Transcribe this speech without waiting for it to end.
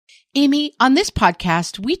Amy, on this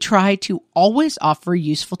podcast, we try to always offer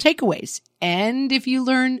useful takeaways. And if you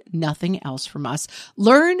learn nothing else from us,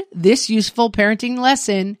 learn this useful parenting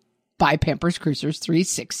lesson by Pampers Cruisers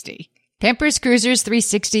 360. Pampers Cruisers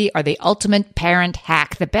 360 are the ultimate parent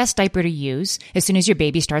hack, the best diaper to use as soon as your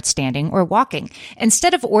baby starts standing or walking.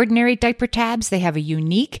 Instead of ordinary diaper tabs, they have a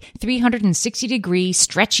unique 360-degree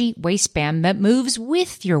stretchy waistband that moves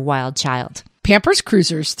with your wild child. Pampers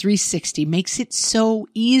Cruisers 360 makes it so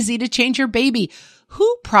easy to change your baby,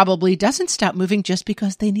 who probably doesn't stop moving just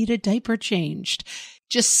because they need a diaper changed.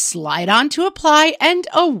 Just slide on to apply and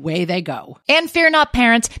away they go. And fear not,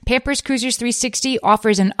 parents, Pampers Cruisers 360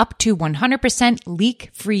 offers an up to 100%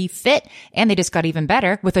 leak-free fit, and they just got even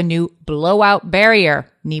better with a new blowout barrier.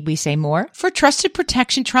 Need we say more? For trusted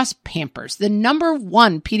protection, trust Pampers, the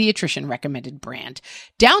 #1 pediatrician recommended brand.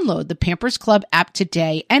 Download the Pampers Club app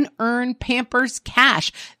today and earn Pampers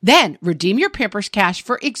Cash. Then redeem your Pampers Cash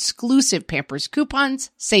for exclusive Pampers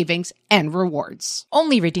coupons, savings, and rewards.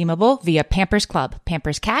 Only redeemable via Pampers Club.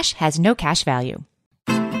 Pampers Cash has no cash value.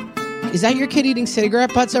 Is that your kid eating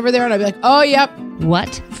cigarette butts over there? And I'd be like, oh, yep.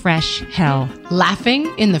 What fresh hell?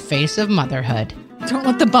 Laughing in the face of motherhood. Don't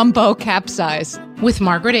let the bumbo capsize. With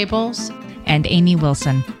Margaret Abels and Amy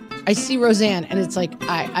Wilson. I see Roseanne and it's like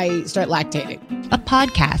I start lactating. A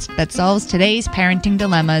podcast that solves today's parenting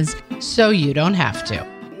dilemmas so you don't have to.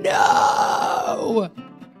 No!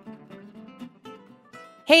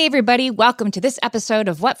 Hey everybody, welcome to this episode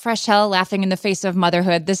of What Fresh Hell, Laughing in the Face of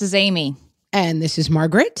Motherhood. This is Amy. And this is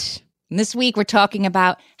Margaret. And this week we're talking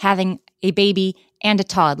about having a baby and a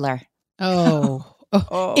toddler. Oh.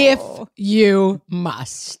 If you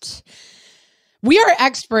must. We are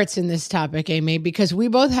experts in this topic, Amy, because we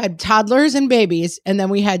both had toddlers and babies, and then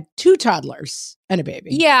we had 2 toddlers and a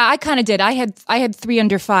baby. Yeah, I kind of did. I had 3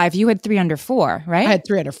 under 5. You had 3 under 4, right? I had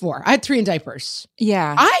 3 under 4. I had 3 in diapers.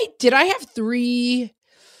 Yeah. I have 3.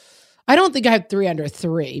 I don't think I had 3 under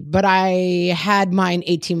 3, but I had mine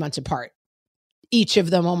 18 months apart. Each of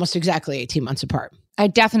them almost exactly 18 months apart. I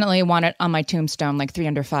definitely want it on my tombstone, like 3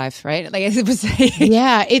 under 5, right? Like it was.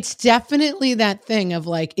 Yeah, it's definitely that thing of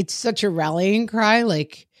like, it's such a rallying cry,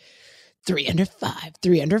 like 3 under 5,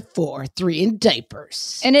 3 under 4, 3 in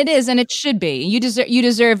diapers. And it is, and it should be. You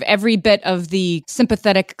deserve every bit of the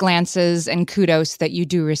sympathetic glances and kudos that you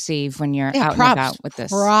do receive when you're out and about with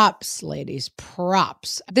this. Props, ladies,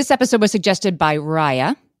 props. This episode was suggested by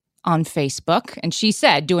Raya on Facebook, and she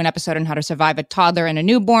said, do an episode on how to survive a toddler and a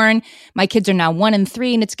newborn. My kids are now 1 and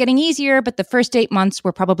 3, and it's getting easier, but the first 8 months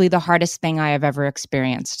were probably the hardest thing I have ever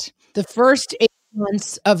experienced. The first 8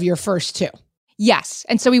 months of your first 2. Yes.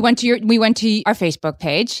 And so we went to our Facebook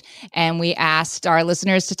page and we asked our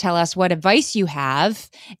listeners to tell us what advice you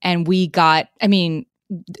have. And we got,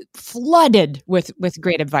 flooded with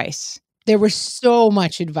great advice. There was so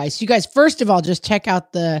much advice. You guys, first of all, just check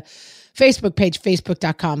out the Facebook page,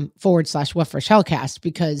 facebook.com/whatfreshhellcast,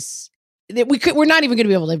 because we're not even going to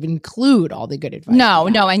be able to include all the good advice. No.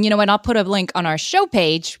 And you know what? I'll put a link on our show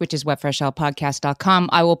page, which is whatfreshhellpodcast.com.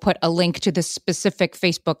 I will put a link to the specific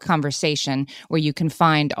Facebook conversation where you can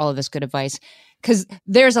find all of this good advice, because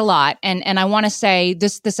there's a lot. And I want to say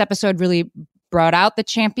this episode really brought out the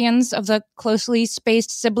champions of the closely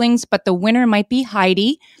spaced siblings, but the winner might be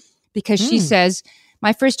Heidi, because she says,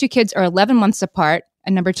 my first 2 kids are 11 months apart,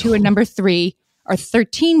 and number 2 and number 3 are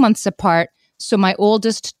 13 months apart. So my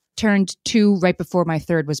oldest turned 2 right before my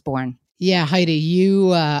 3rd was born. Yeah, Heidi, you,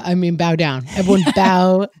 bow down. Everyone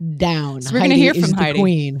bow down. So we're going to hear from is Heidi. The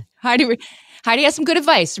queen. Heidi has some good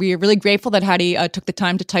advice. We are really grateful that Heidi took the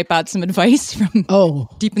time to type out some advice from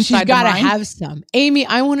deep inside she's got to the mind. have some. Amy,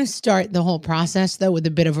 I want to start the whole process, though, with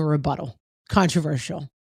a bit of a rebuttal. Controversial.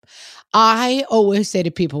 I always say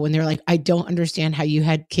to people when they're like, I don't understand how you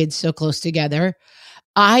had kids so close together.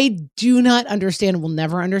 I do not understand, will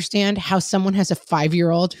never understand how someone has a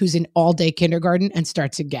 5-year-old who's in all-day kindergarten and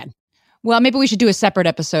starts again. Well, maybe we should do a separate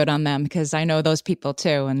episode on them, because I know those people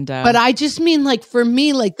too. But I just mean, like, for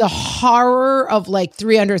me, like, the horror of like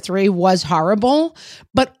 3 under 3 was horrible,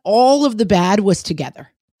 but all of the bad was together.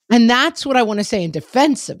 And that's what I want to say in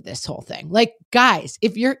defense of this whole thing. Like, guys,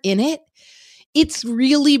 if you're in it, it's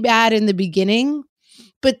really bad in the beginning,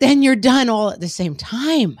 but then you're done all at the same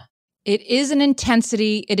time. It is an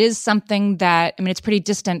intensity. It is something that, it's pretty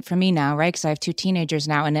distant for me now, right? Because I have 2 teenagers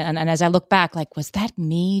now. And as I look back, like, was that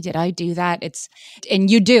me? Did I do that? And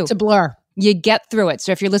you do. It's a blur. You get through it.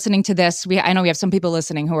 So if you're listening to this, I know we have some people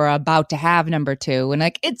listening who are about to have number 2. And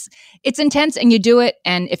like, it's intense and you do it.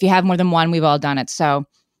 And if you have more than 1, we've all done it. So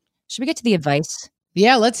should we get to the advice?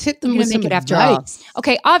 Yeah, let's hit them with some advice. After all.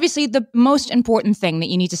 Okay, obviously the most important thing that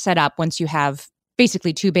you need to set up once you have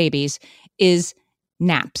basically 2 babies is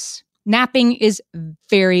naps. Napping is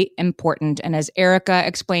very important. And as Erica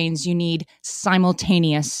explains, you need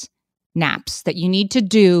simultaneous naps, that you need to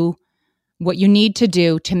do what you need to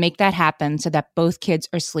do to make that happen so that both kids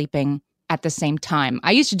are sleeping at the same time.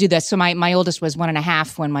 I used to do this. So my oldest was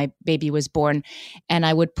 1.5 when my baby was born, and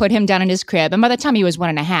I would put him down in his crib. And by the time he was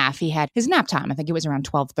 1.5, he had his nap time. I think it was around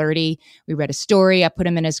 12:30. We read a story. I put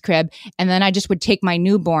him in his crib, and then I just would take my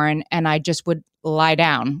newborn and I just would lie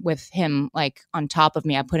down with him like on top of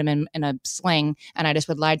me. I put him in a sling, and I just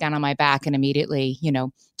would lie down on my back and immediately,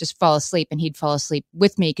 just fall asleep. And he'd fall asleep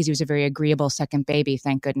with me because he was a very agreeable second baby,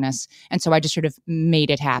 thank goodness. And so I just sort of made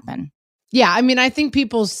it happen. Yeah, I mean, I think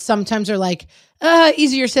people sometimes are like,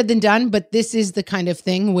 easier said than done, but this is the kind of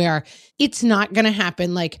thing where it's not going to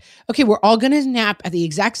happen. Like, okay, we're all going to nap at the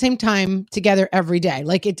exact same time together every day.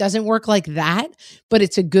 Like, it doesn't work like that, but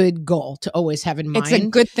it's a good goal to always have in mind. It's a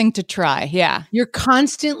good thing to try, yeah. You're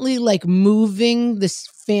constantly like moving this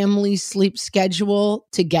family sleep schedule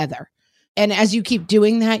together. And as you keep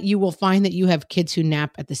doing that, you will find that you have kids who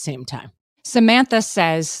nap at the same time. Samantha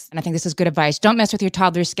says, and I think this is good advice, don't mess with your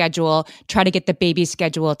toddler's schedule. Try to get the baby's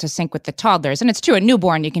schedule to sync with the toddler's. And it's true, a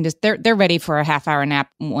newborn, you can just, they're ready for a half-hour nap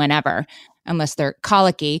whenever, unless they're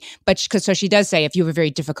colicky. But so she does say, if you have a very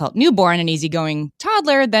difficult newborn and easygoing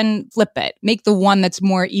toddler, then flip it. Make the one that's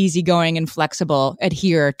more easygoing and flexible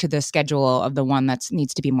adhere to the schedule of the one that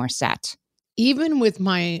needs to be more set. Even with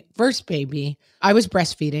my first baby, I was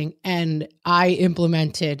breastfeeding and I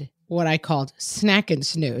implemented what I called snack and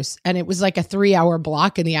snooze. And it was like a 3-hour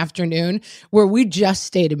block in the afternoon where we just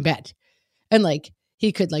stayed in bed. And like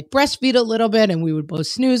he could like breastfeed a little bit and we would both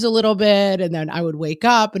snooze a little bit. And then I would wake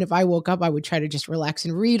up. And if I woke up, I would try to just relax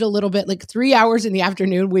and read a little bit. Like 3 hours in the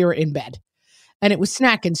afternoon, we were in bed. And it was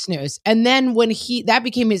snack and snooze. And then when that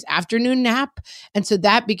became his afternoon nap. And so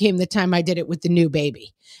that became the time I did it with the new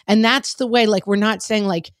baby. And that's the way, like, we're not saying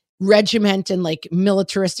like regiment and like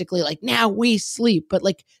militaristically, like now we sleep, but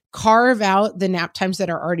like carve out the nap times that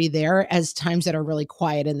are already there as times that are really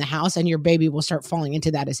quiet in the house. And your baby will start falling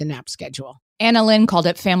into that as a nap schedule. Anna Lynn called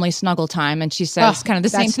it family snuggle time. And she says kind of the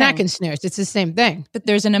same thing. Snack and snooze. It's the same thing. But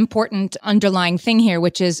there's an important underlying thing here,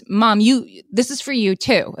 which is, Mom, this is for you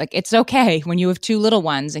too. Like, it's okay when you have 2 little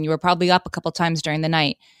ones and you were probably up a couple times during the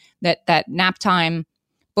night, that nap time,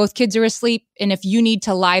 both kids are asleep. And if you need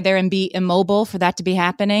to lie there and be immobile for that to be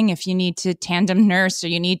happening, if you need to tandem nurse or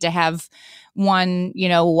you need to have one,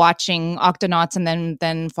 watching Octonauts and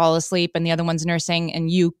then fall asleep and the other one's nursing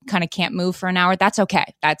and you kind of can't move for an hour, that's okay.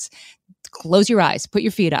 Close your eyes, put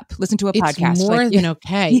your feet up, listen to a podcast. It's more than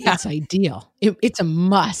okay. Yeah. It's ideal. It's a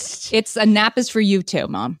must. A nap is for you too,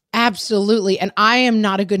 Mom. Absolutely. And I am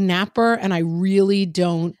not a good napper and I really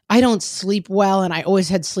don't sleep well. And I always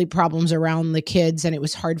had sleep problems around the kids and it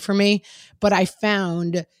was hard for me. But I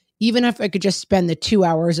found even if I could just spend the 2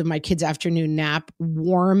 hours of my kid's afternoon nap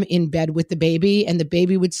warm in bed with the baby and the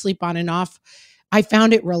baby would sleep on and off, I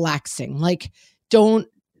found it relaxing. Like, don't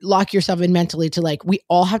lock yourself in mentally to like, we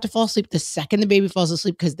all have to fall asleep the second the baby falls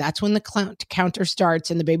asleep because that's when the counter starts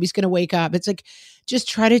and the baby's going to wake up. It's like, just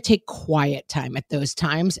try to take quiet time at those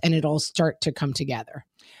times and it'll start to come together.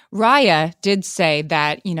 Raya did say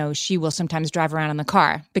that, she will sometimes drive around in the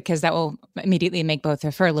car because that will immediately make both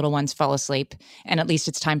of her little ones fall asleep. And at least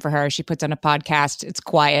it's time for her. She puts on a podcast. It's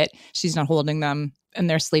quiet. She's not holding them and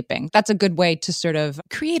they're sleeping. That's a good way to sort of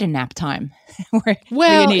create a nap time.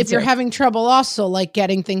 If you're having trouble also like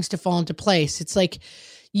getting things to fall into place, it's like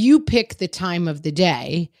you pick the time of the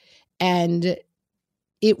day and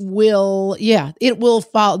it will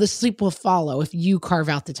follow. The sleep will follow if you carve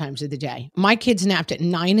out the times of the day. My kids napped at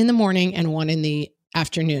 9 in the morning and 1 in the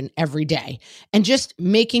afternoon every day. And just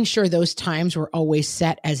making sure those times were always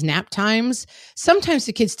set as nap times. Sometimes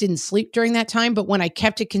the kids didn't sleep during that time, but when I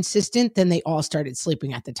kept it consistent, then they all started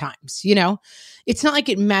sleeping at the times. It's not like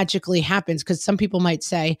it magically happens because some people might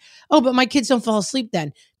say, oh, but my kids don't fall asleep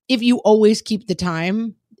then. If you always keep the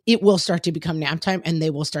time, it will start to become nap time and they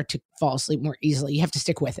will start to fall asleep more easily. You have to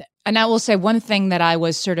stick with it. And I will say one thing that I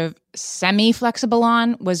was sort of semi-flexible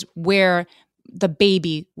on was where the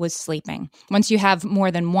baby was sleeping. Once you have more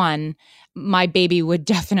than one, my baby would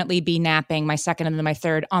definitely be napping, my second and then my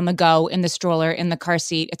third, on the go, in the stroller, in the car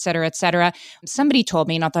seat, et cetera, et cetera. Somebody told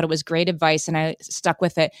me, and I thought it was great advice, and I stuck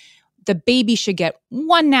with it, the baby should get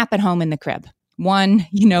one nap at home in the crib. One,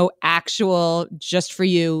 actual just for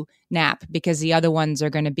you nap, because the other ones are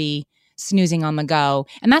going to be snoozing on the go.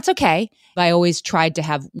 And that's okay. But I always tried to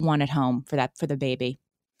have one at home for the baby.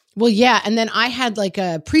 Well, yeah. And then I had like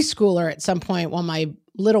a preschooler at some point while my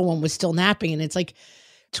little one was still napping. And it's like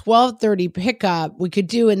 12:30 pickup we could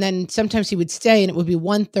do. And then sometimes he would stay and it would be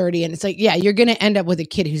 1:30. And it's like, yeah, you're going to end up with a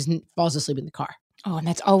kid who falls asleep in the car. Oh, and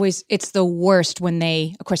it's the worst when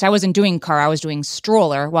of course, I wasn't doing car, I was doing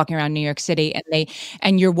stroller, walking around New York City,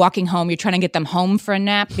 and you're walking home, you're trying to get them home for a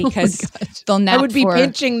nap because they'll nap. I would be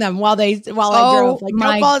pinching them while I drove.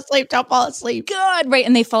 Like, don't fall asleep. God, right.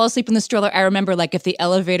 And they fall asleep in the stroller. I remember like if the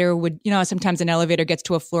elevator would, sometimes an elevator gets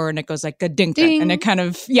to a floor and it goes like a ding, and it kind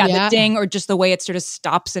of, the ding, or just the way it sort of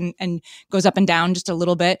stops and goes up and down just a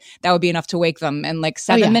little bit, that would be enough to wake them. And like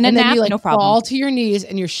 7-minute nap, you, no problem. Fall to your knees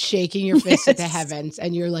and you're shaking your fist at the heavens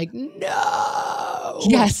and you're like, no.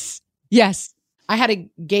 Yes. I had a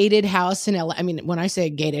gated house in LA. I mean, when I say a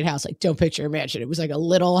gated house, like don't picture a mansion. It was like a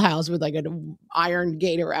little house with like an iron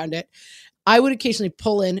gate around it. I would occasionally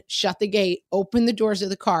pull in, shut the gate, open the doors of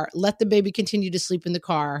the car, let the baby continue to sleep in the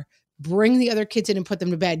car, bring the other kids in and put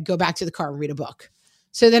them to bed, go back to the car and read a book.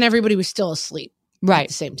 So then everybody was still asleep. Right. At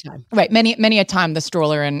the same time. Right. Many a time the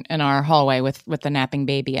stroller in our hallway with the napping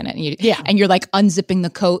baby in it. And you're like unzipping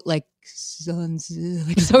the coat like sons.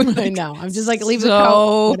 Like, so I know. I'm just like, leave the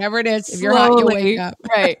coat, whatever it is. If you're hot, you wake up.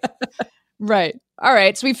 Right. All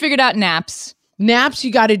right. So we figured out naps. Naps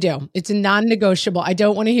you got to do. It's a non-negotiable. I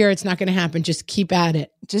don't want to hear it's not going to happen. Just keep at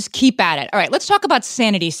it. All right, let's talk about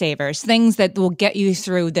sanity savers, things that will get you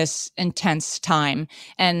through this intense time.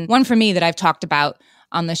 And one for me that I've talked about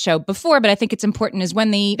on the show before, but I think it's important, is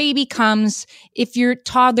when the baby comes, if your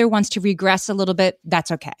toddler wants to regress a little bit,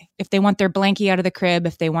 that's okay. If they want their blankie out of the crib,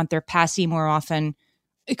 if they want their passy more often,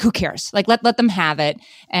 who cares? Like let them have it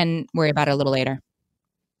and worry about it a little later.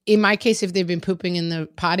 In my case, if they've been pooping in the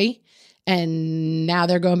potty and now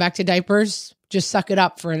they're going back to diapers, just suck it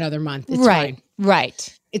up for another month. It's fine.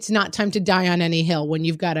 Right. It's not time to die on any hill when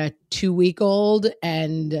you've got a 2-week-old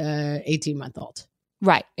and 18-month-old.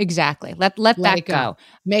 Right, exactly. Let that go.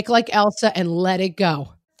 Make like Elsa and let it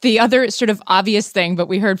go. The other sort of obvious thing, but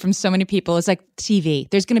we heard from so many people, is like TV.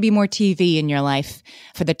 There's going to be more TV in your life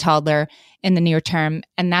for the toddler in the near term,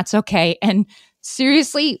 and that's okay. And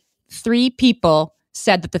seriously, 3 people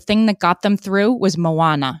said that the thing that got them through was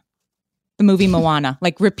Moana, the movie Moana.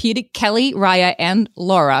 Like repeated, Kelly, Raya, and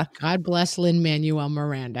Laura. God bless Lin-Manuel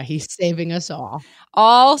Miranda. He's saving us all.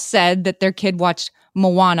 All said that their kid watched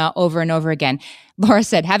Moana over and over again. Laura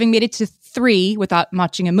said, having made it to 3 without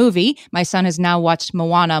watching a movie, my son has now watched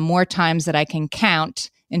Moana more times than I can count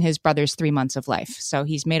in his brother's 3 months of life. So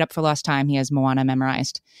he's made up for lost time. He has Moana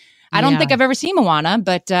memorized. I don't think I've ever seen Moana,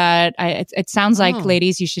 but it sounds like,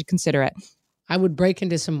 ladies, you should consider it. I would break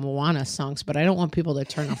into some Moana songs, but I don't want people to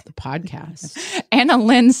turn off the podcast. Anna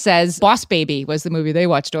Lynn says Boss Baby was the movie they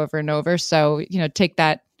watched over and over. So, take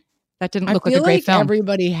that. That didn't look like a great film.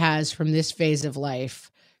 Everybody has from this phase of life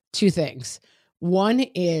 2 things. One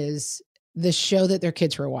is the show that their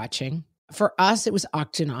kids were watching. For us, it was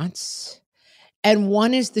Octonauts. And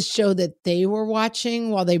one is the show that they were watching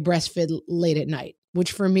while they breastfed late at night,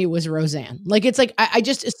 which for me was Roseanne. Like, it's like, I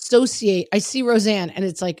just associate, I see Roseanne and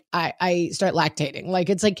it's like, I start lactating. Like,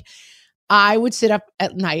 it's like, I would sit up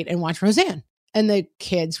at night and watch Roseanne. And the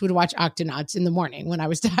kids would watch Octonauts in the morning when I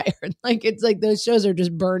was tired. Like, it's like those shows are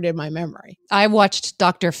just burned in my memory. I watched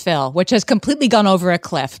Dr. Phil, which has completely gone over a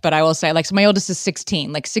cliff. But I will say, like, so my oldest is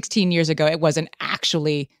 16. Like 16 years ago, it wasn't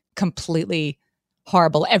actually completely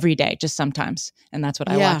horrible every day, just sometimes. And that's what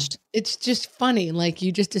I watched. It's just funny. Like,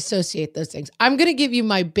 you just associate those things. I'm going to give you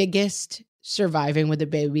my biggest surviving with a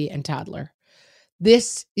baby and toddler.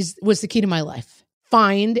 This was the key to my life.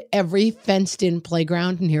 Find every fenced-in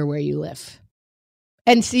playground near where you live.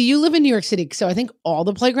 And see, you live in New York City, so I think all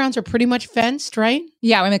the playgrounds are pretty much fenced, right?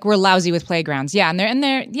 Yeah, we're lousy with playgrounds. Yeah, and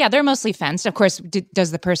they're mostly fenced. Of course, does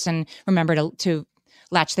the person remember to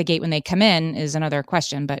latch the gate when they come in is another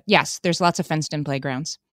question. But yes, there's lots of fenced-in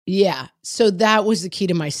playgrounds. Yeah, so that was the key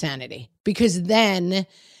to my sanity. Because then,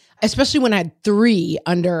 especially when I had 3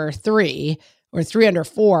 under 3 or 3 under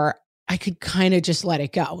 4, I could kind of just let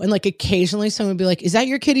it go. And like occasionally someone would be like, is that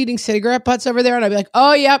your kid eating cigarette butts over there? And I'd be like,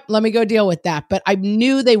 oh, yep, let me go deal with that. But I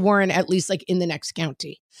knew they weren't at least like in the next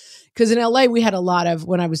county. Because in LA, we had a lot of,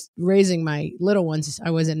 when I was raising my little ones, I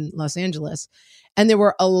was in Los Angeles, and there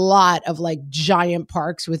were a lot of like giant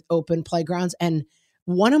parks with open playgrounds. And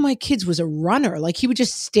one of my kids was a runner. Like he would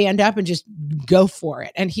just stand up and just go for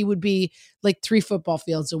it. And he would be like 3 football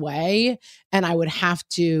fields away. And I would have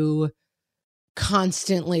to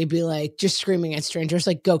constantly be like just screaming at strangers,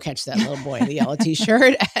 like, go catch that little boy in the yellow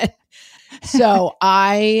t-shirt. And so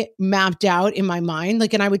I mapped out in my mind,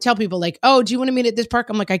 like, and I would tell people like, oh, do you want to meet at this park?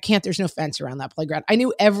 I'm like, I can't, there's no fence around that playground. I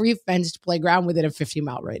knew every fenced playground within a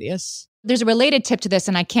 50-mile radius. There's a related tip to this,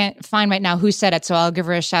 and I can't find right now who said it, so I'll give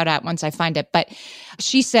her a shout out once I find it. But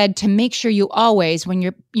she said to make sure you always, when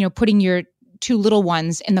you're putting your 2 little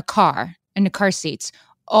ones in the car seats,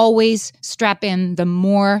 always strap in the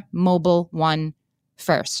more mobile one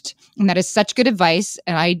first. And that is such good advice.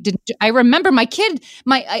 And I remember my kid,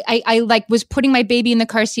 I like was putting my baby in the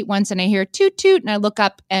car seat once and I hear toot toot and I look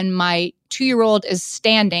up and my 2-year-old is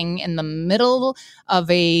standing in the middle of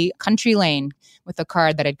a country lane with a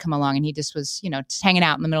car that had come along and he just was, just hanging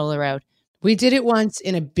out in the middle of the road. We did it once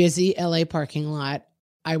in a busy LA parking lot.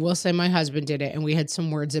 I will say my husband did it and we had some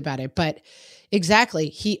words about it, but exactly.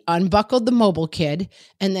 He unbuckled the mobile kid.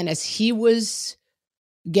 And then as he was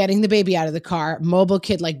getting the baby out of the car, mobile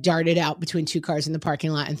kid like darted out between 2 cars in the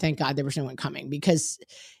parking lot. And thank God there was no one coming, because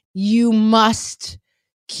you must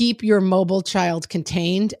keep your mobile child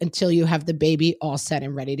contained until you have the baby all set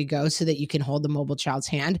and ready to go so that you can hold the mobile child's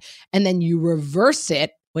hand. And then you reverse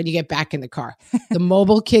it when you get back in the car. The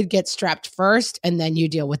mobile kid gets strapped first and then you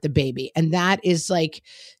deal with the baby. And that is like,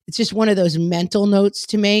 it's just one of those mental notes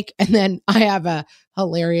to make. And then I have a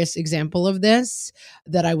hilarious example of this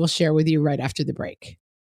that I will share with you right after the break.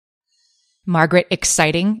 Margaret,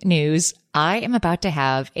 exciting news. I am about to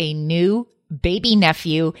have a new baby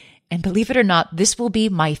nephew. And believe it or not, this will be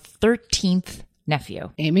my 13th nephew.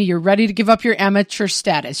 Amy, you're ready to give up your amateur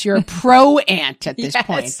status. You're a pro aunt at this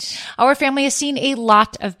point. Our family has seen a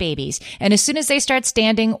lot of babies. And as soon as they start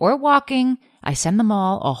standing or walking, I send them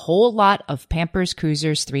all a whole lot of Pampers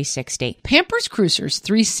Cruisers 360. Pampers Cruisers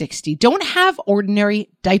 360 don't have ordinary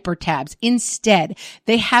diaper tabs. Instead,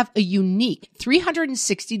 they have a unique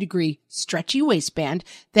 360-degree stretchy waistband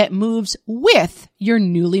that moves with your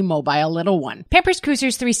newly mobile little one. Pampers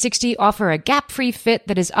Cruisers 360 offer a gap-free fit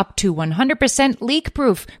that is up to 100%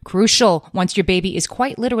 leak-proof, crucial once your baby is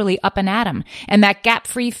quite literally up and at 'em. And that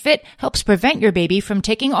gap-free fit helps prevent your baby from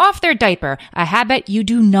taking off their diaper, a habit you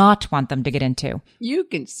do not want them to get into. You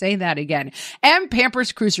can say that again. And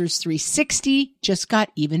Pampers Cruisers 360 just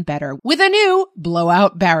got even better with a new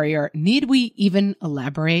blowout barrier. Need we even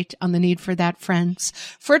elaborate on the need for that, friends?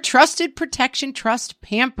 For trusted protection, trust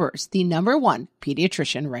Pampers, the #1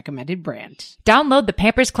 pediatrician recommended brand. Download the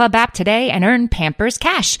Pampers Club app today and earn Pampers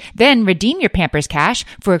Cash. Then redeem your Pampers Cash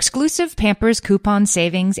for exclusive Pampers coupon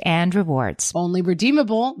savings and rewards. Only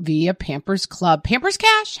redeemable via Pampers Club. Pampers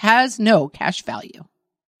Cash has no cash value.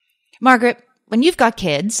 Margaret, when you've got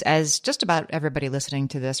kids, as just about everybody listening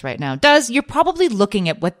to this right now does, you're probably looking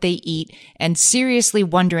at what they eat and seriously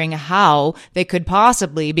wondering how they could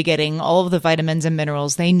possibly be getting all of the vitamins and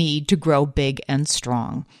minerals they need to grow big and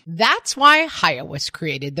strong. That's why Hiya was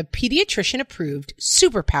created, the pediatrician-approved,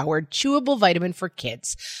 super-powered, chewable vitamin for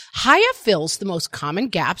kids. Hiya fills the most common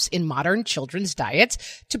gaps in modern children's diets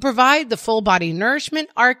to provide the full-body nourishment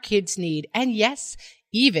our kids need. And yes,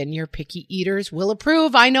 even your picky eaters will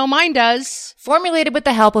approve. I know mine does. Formulated with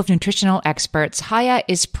the help of nutritional experts, Hiya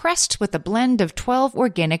is pressed with a blend of 12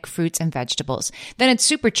 organic fruits and vegetables. Then it's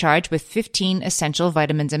supercharged with 15 essential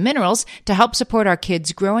vitamins and minerals to help support our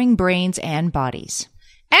kids' growing brains and bodies.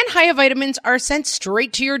 And Hiya vitamins are sent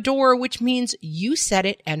straight to your door, which means you set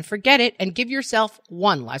it and forget it and give yourself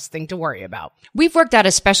one less thing to worry about. We've worked out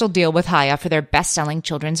a special deal with Hiya for their best-selling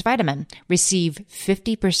children's vitamin. Receive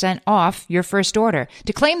 50% off your first order.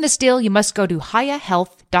 To claim this deal, you must go to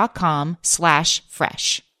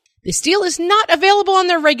hiyahealth.com/fresh. This deal is not available on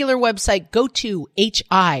their regular website. Go to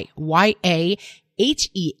HIYAHEALTH,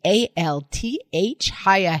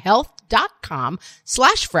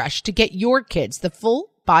 hiyahealth.com/fresh to get your kids the full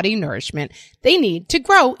body nourishment they need to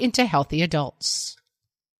grow into healthy adults.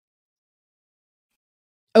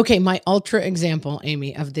 Okay, my ultra example,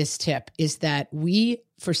 Amy, of this tip is that we,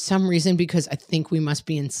 for some reason, because I think we must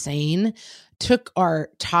be insane, took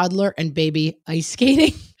our toddler and baby ice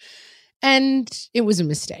skating, and it was a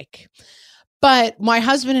mistake. But my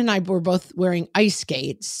husband and I were both wearing ice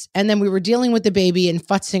skates, and then we were dealing with the baby and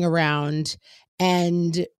futzing around,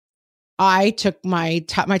 and I took my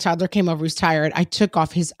toddler came over, was tired. I took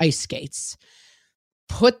off his ice skates,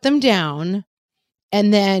 put them down,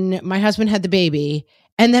 and then my husband had the baby.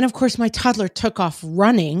 And then, of course, my toddler took off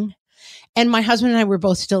running, and my husband and I were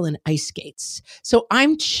both still in ice skates. So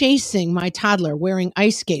I'm chasing my toddler wearing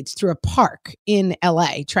ice skates through a park in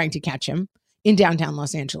LA, trying to catch him in downtown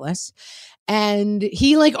Los Angeles. And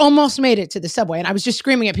he like almost made it to the subway. And I was just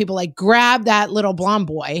screaming at people like, grab that little blonde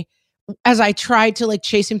boy, as I tried to like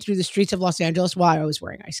chase him through the streets of Los Angeles while I was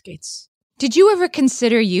wearing ice skates. Did you ever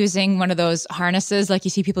consider using one of those harnesses like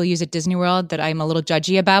you see people use at Disney World that I'm a little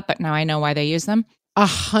judgy about, but now I know why they use them?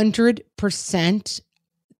 100%.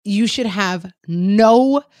 You should have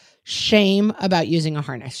no shame about using a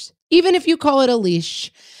harness, even if you call it a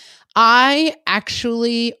leash. I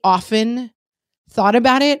actually often thought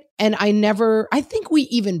about it, and I think we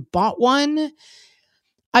even bought one.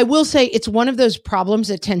 I will say it's one of those problems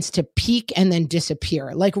that tends to peak and then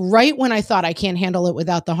disappear. Like right when I thought I can't handle it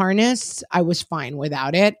without the harness, I was fine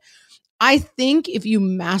without it. I think if you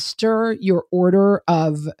master your order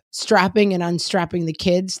of strapping and unstrapping the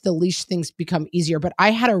kids, the leash things become easier. But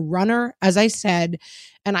I had a runner, as I said,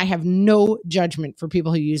 and I have no judgment for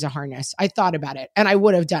people who use a harness. I thought about it and I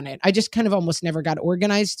would have done it. I just kind of almost never got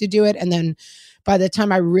organized to do it. And then by the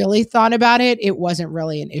time I really thought about it, it wasn't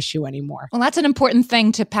really an issue anymore. Well, that's an important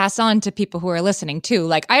thing to pass on to people who are listening too.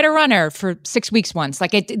 Like I had a runner for 6 weeks once.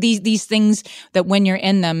 Like these things that when you're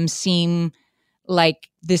in them seem like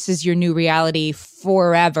this is your new reality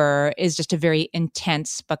forever is just a very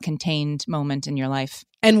intense but contained moment in your life.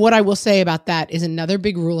 And what I will say about that is another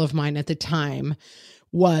big rule of mine at the time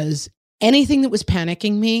was anything that was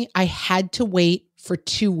panicking me, I had to wait for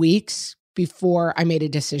 2 weeks before I made a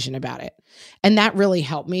decision about it. And that really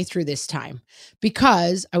helped me through this time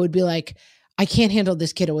because I would be like, I can't handle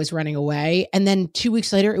this kid always running away. And then 2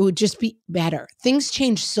 weeks later, it would just be better. Things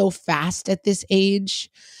change so fast at this age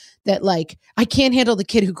that like, I can't handle the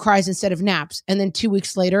kid who cries instead of naps. And then 2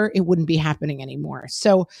 weeks later, it wouldn't be happening anymore.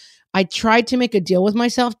 So I tried to make a deal with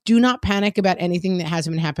myself. Do not panic about anything that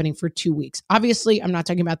hasn't been happening for 2 weeks. Obviously, I'm not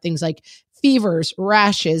talking about things like fevers,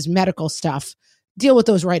 rashes, medical stuff. Deal with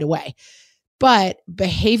those right away. But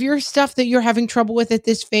behavior stuff that you're having trouble with at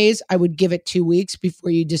this phase, I would give it 2 weeks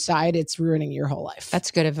before you decide it's ruining your whole life.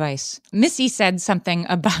 That's good advice. Missy said something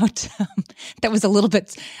about that was a little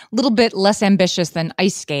bit less ambitious than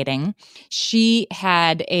ice skating. She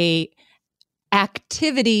had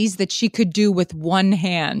activities that she could do with one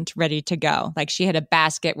hand ready to go. Like she had a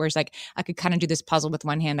basket where it's like, I could kind of do this puzzle with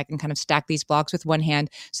one hand. I can kind of stack these blocks with one hand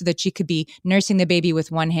so that she could be nursing the baby with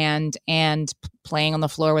one hand and playing on the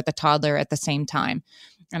floor with the toddler at the same time.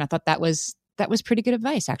 And I thought that was pretty good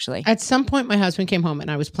advice, actually. At some point, my husband came home and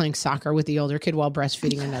I was playing soccer with the older kid while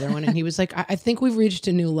breastfeeding another one. And he was like, I think we've reached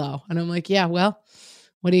a new low. And I'm like, yeah, well,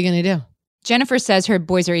 what are you going to do? Jennifer says her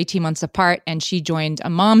boys are 18 months apart and she joined a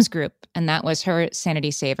mom's group and that was her sanity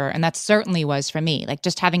saver. And that certainly was for me. Like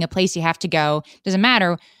just having a place you have to go, doesn't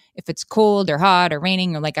matter if it's cold or hot or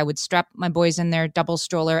raining, or like I would strap my boys in their double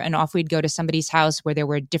stroller and off we'd go to somebody's house where there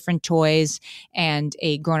were different toys and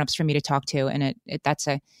a grown-ups for me to talk to. And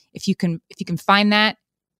if you can find that,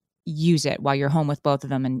 use it while you're home with both of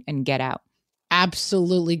them and get out.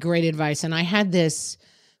 Absolutely great advice. And I had this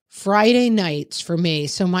Friday nights for me.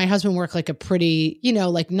 So my husband worked like a pretty,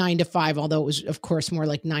 like 9 to 5, although it was of course more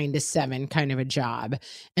like 9 to 7 kind of a job.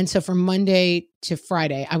 And so from Monday to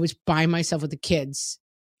Friday, I was by myself with the kids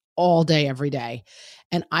all day, every day.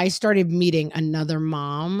 And I started meeting another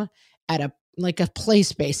mom at a play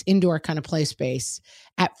space, indoor kind of play space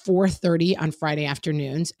at 4:30 on Friday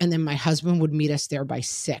afternoons. And then my husband would meet us there by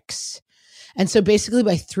 6. And so basically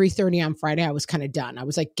by 3:30 on Friday, I was kind of done. I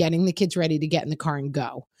was like getting the kids ready to get in the car and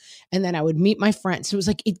go. And then I would meet my friends. So it was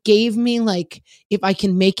like, it gave me like, if I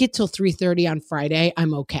can make it till 3:30 on Friday,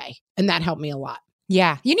 I'm okay. And that helped me a lot.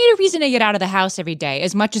 Yeah. You need a reason to get out of the house every day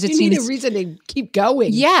as much as it seems. You need a reason to keep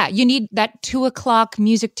going. Yeah. You need that 2:00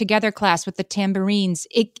 music together class with the tambourines.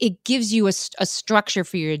 It gives you a structure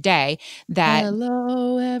for your day that.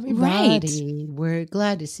 Hello, everybody. Right. We're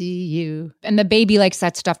glad to see you. And the baby likes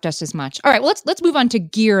that stuff just as much. All right. Well, let's move on to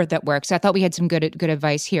gear that works. I thought we had some good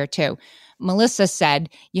advice here too. Melissa said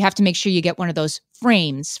you have to make sure you get one of those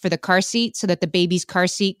frames for the car seat so that the baby's car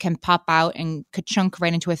seat can pop out and ka-chunk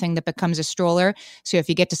right into a thing that becomes a stroller. So if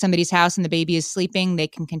you get to somebody's house and the baby is sleeping, they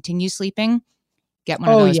can continue sleeping. Get one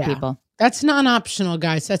of those, people. That's non-optional,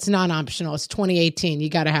 guys. That's non-optional. It's 2018. You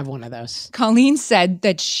got to have one of those. Colleen said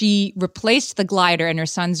that she replaced the glider in her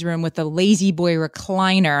son's room with a Lazy Boy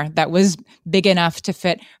recliner that was big enough to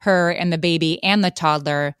fit her and the baby and the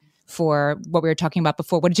toddler for what we were talking about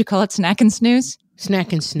before. What did you call it? Snack and snooze?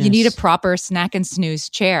 Snack and snooze. You need a proper snack and snooze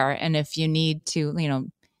chair. And if you need to,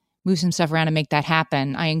 move some stuff around and make that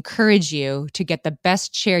happen, I encourage you to get the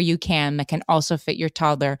best chair you can that can also fit your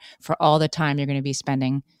toddler for all the time you're going to be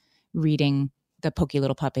spending reading the Pokey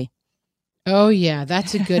Little Puppy. Oh yeah,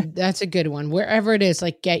 that's a good one. Wherever it is,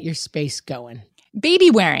 like get your space going. Baby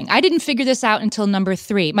wearing. I didn't figure this out until number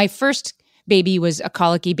 3. My first baby was a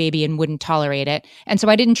colicky baby and wouldn't tolerate it. And so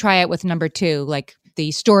I didn't try it with number 2. Like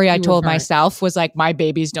the story I told myself was like, my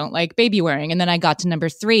babies don't like baby wearing. And then I got to number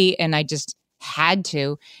 3 and I just had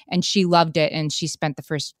to. And she loved it. And she spent the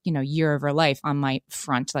first, year of her life on my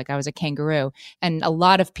front like I was a kangaroo. And a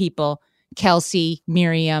lot of people, Kelsey,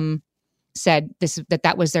 Miriam, said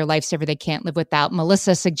that was their lifesaver. They can't live without.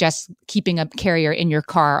 Melissa suggests keeping a carrier in your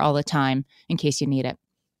car all the time in case you need it.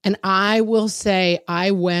 And I will say I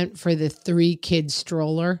went for the 3-kid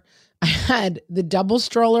stroller I had the double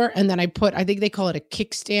stroller, and then I think they call it a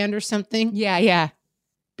kickstand or something. Yeah.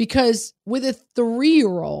 Because with a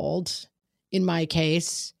 3-year-old, in my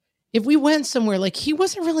case, if we went somewhere, like he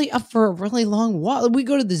wasn't really up for a really long walk. We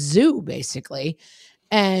go to the zoo basically.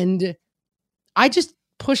 And I just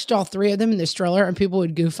pushed all 3 of them in the stroller, and people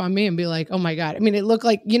would goof on me and be like, oh my God. I mean, it looked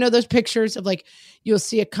like, those pictures of like, you'll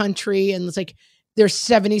see a country and it's like, there's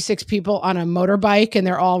 76 people on a motorbike and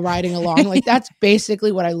they're all riding along. Like that's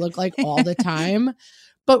basically what I look like all the time.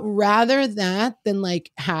 But rather that than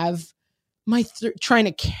like have my trying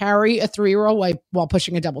to carry a 3-year-old while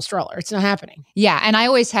pushing a double stroller. It's not happening. Yeah. And I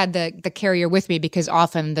always had the carrier with me because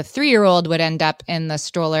often the 3-year-old would end up in the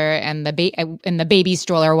stroller and in the baby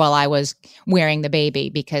stroller while I was wearing the baby,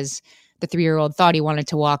 because the 3-year-old thought he wanted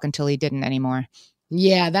to walk until he didn't anymore.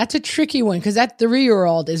 Yeah, that's a tricky one because that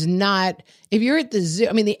 3-year-old is not, if you're at the zoo,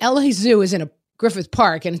 I mean, the LA Zoo is in a Griffith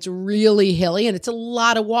Park and it's really hilly and it's a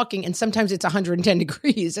lot of walking and sometimes it's 110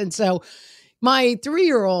 degrees. And so my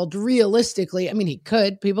 3-year-old, realistically, I mean,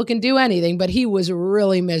 people can do anything, but he was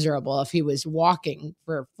really miserable if he was walking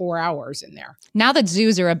for 4 hours in there. Now that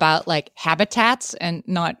zoos are about like habitats and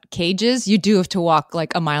not cages, you do have to walk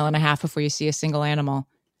like 1.5 miles before you see a single animal.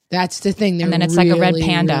 That's the thing. And then it's like a red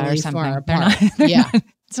panda or something. Yeah.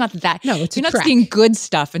 It's not that. No, it's You're not seeing good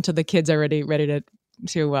stuff until the kids are ready to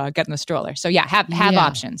get in the stroller. So yeah, have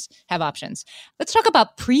options. Have options. Let's talk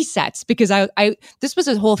about presets, because I this was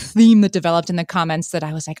a whole theme that developed in the comments that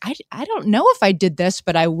I was like, I don't know if I did this,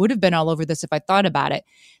 but I would have been all over this if I thought about it.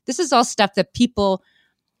 This is all stuff that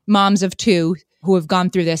moms of 2 who have gone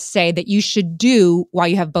through this say that you should do while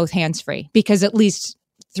you have both hands free, because at least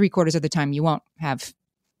 3/4 of the time you won't have,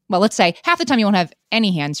 well, let's say half the time you won't have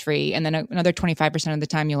any hands free, and then another 25% of the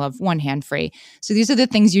time you'll have one hand free. So these are the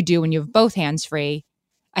things you do when you have both hands free,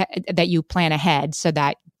 that you plan ahead so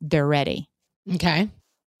that they're ready. Okay.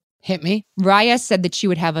 Hit me. Raya said that she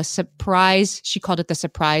would have a surprise. She called it the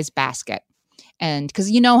surprise basket. And because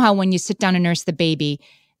you know how when you sit down and nurse the baby,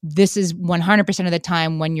 this is 100% of the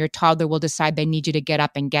time when your toddler will decide they need you to get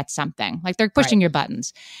up and get something. Like they're pushing your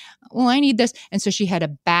buttons. Well, I need this. And so she had a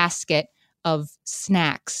basket of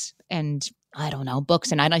snacks and I don't know,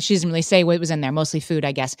 books. And she doesn't really say what was in there, mostly food,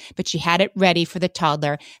 I guess. But she had it ready for the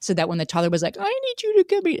toddler so that when the toddler was like, I need you to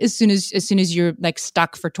get me, as soon as you're like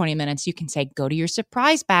stuck for 20 minutes, you can say, go to your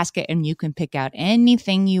surprise basket and you can pick out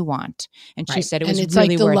anything you want. And she said it was really worth it.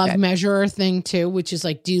 And it's like the love measurer thing too, which is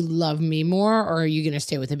like, do you love me more or are you going to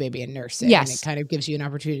stay with the baby and nurse it? Yes. And it kind of gives you an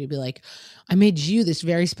opportunity to be like, I made you this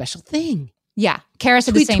very special thing. Yeah. Kara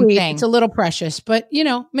said the same thing. It's a little precious, but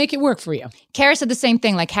make it work for you. Kara said the same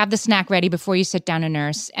thing, like have the snack ready before you sit down and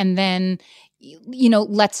nurse, and then,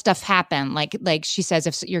 let stuff happen. Like she says,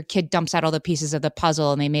 if your kid dumps out all the pieces of the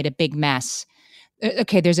puzzle and they made a big mess,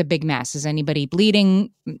 okay, there's a big mess. Is anybody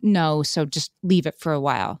bleeding? No. So just leave it for a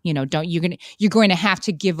while. You're going to have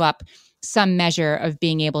to give up some measure of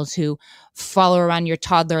being able to follow around your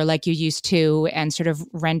toddler like you used to and sort of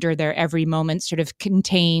render their every moment sort of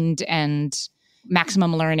contained and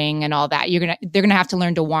maximum learning and all that. They're gonna have to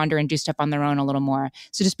learn to wander and do stuff on their own a little more.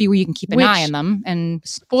 So just be where you can keep an eye on them. And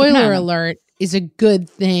spoiler alert is a good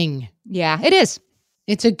thing. Yeah, it is.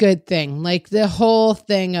 It's a good thing. Like the whole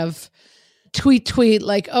thing of tweet,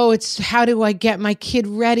 like, oh, it's how do I get my kid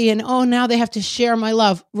ready? And oh, now they have to share my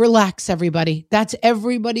love. Relax, everybody. That's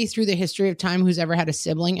everybody through the history of time who's ever had a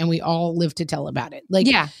sibling, and we all live to tell about it. Like,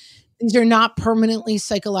 yeah, these are not permanently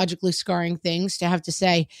psychologically scarring things to have to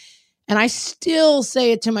say. And I still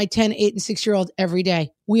say it to my 10, 8, and 6-year-old every day.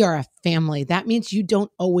 We are a family. That means you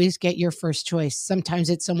don't always get your first choice. Sometimes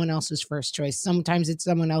it's someone else's first choice. Sometimes it's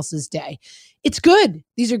someone else's day. It's good.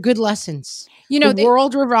 These are good lessons. The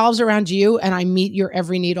world revolves around you, and I meet your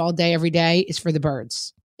every need all day, every day is for the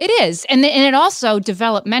birds. It is. And it also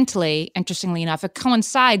developmentally, interestingly enough, it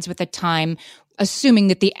coincides with a time, assuming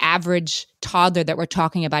that the average toddler that we're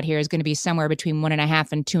talking about here is going to be somewhere between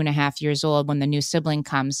 1.5 and 2.5 years old when the new sibling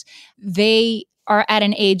comes. They are at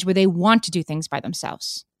an age where they want to do things by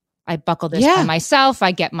themselves. I buckle this by myself.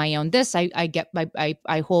 I get my own this.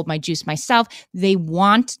 I hold my juice myself. They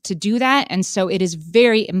want to do that. And so it is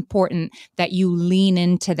very important that you lean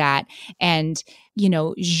into that and,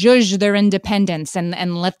 zhuzh their independence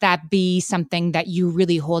and let that be something that you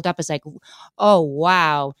really hold up as like, oh,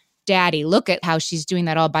 wow, Daddy, look at how she's doing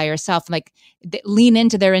that all by herself. Like lean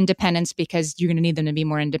into their independence because you're going to need them to be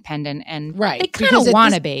more independent. And they kind of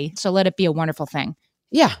want to be. So let it be a wonderful thing.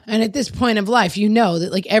 Yeah. And at this point of life, that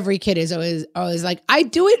like every kid is always like, I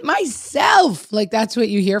do it myself. Like that's what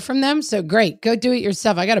you hear from them. So great. Go do it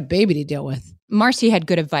yourself. I got a baby to deal with. Marcy had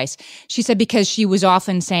good advice. She said, because she was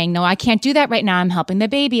often saying, no, I can't do that right now. I'm helping the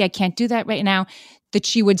baby. I can't do that right now. that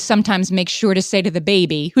she would sometimes make sure to say to the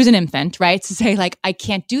baby, who's an infant, right? To say like, I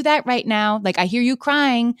can't do that right now. Like, I hear you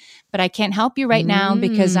crying, but I can't help you right now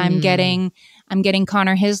because I'm getting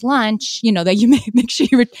Connor his lunch. That you make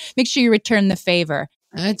sure you return the favor.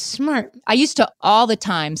 That's smart. I used to all the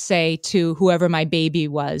time say to whoever my baby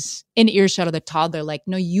was in earshot of the toddler, like,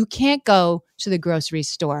 no, you can't go to the grocery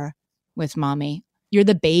store with mommy. You're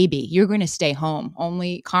the baby. You're going to stay home.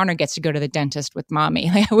 Only Connor gets to go to the dentist with mommy.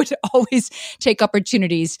 Like, I would always take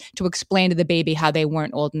opportunities to explain to the baby how they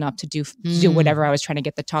weren't old enough to do whatever I was trying to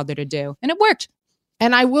get the toddler to do. And it worked.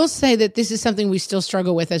 And I will say that this is something we still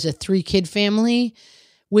struggle with as a 3-kid family,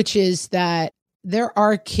 which is that there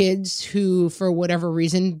are kids who, for whatever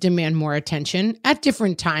reason, demand more attention at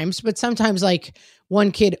different times. But sometimes like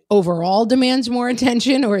one kid overall demands more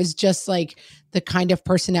attention or is just like the kind of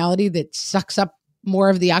personality that sucks up more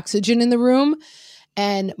of the oxygen in the room.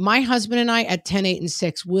 And my husband and I at 10, 8, and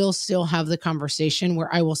 6 will still have the conversation where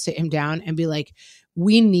I will sit him down and be like,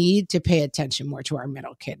 we need to pay attention more to our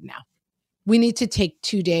middle kid now. We need to take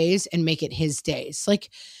 2 days and make it his days. Like,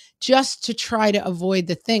 just to try to avoid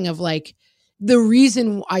the thing of like, the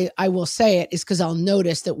reason I will say it is because I'll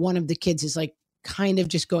notice that one of the kids is like kind of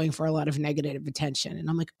just going for a lot of negative attention.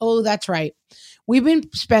 And I'm like, oh, that's right. We've been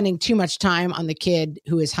spending too much time on the kid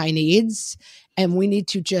who is high needs. And we need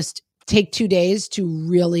to just take 2 days to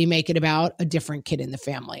really make it about a different kid in the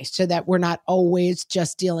family so that we're not always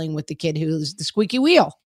just dealing with the kid who's the squeaky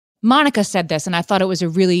wheel. Monica said this, and I thought it was a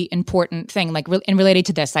really important thing, like, and related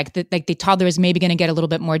to this, like the toddler is maybe going to get a little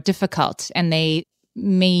bit more difficult, and they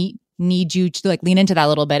may need you to like lean into that a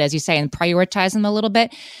little bit, as you say, and prioritize them a little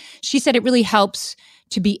bit. She said it really helps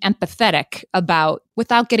to be empathetic about,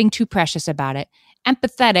 without getting too precious about it,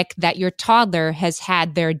 empathetic that your toddler has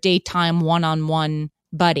had their daytime one-on-one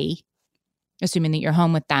buddy, assuming that you're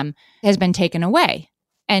home with them, has been taken away.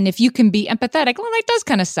 And if you can be empathetic, well, that does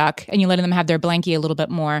kind of suck, and you're letting them have their blankie a little bit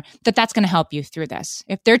more, that's going to help you through this.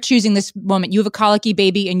 If they're choosing this moment, you have a colicky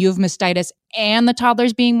baby and you have mastitis and the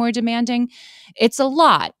toddler's being more demanding, it's a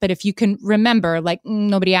lot. But if you can remember, like,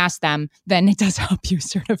 nobody asked them, then it does help you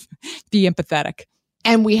sort of be empathetic.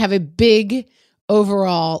 And we have a big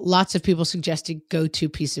overall, lots of people suggested go-to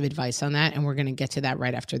piece of advice on that. And we're going to get to that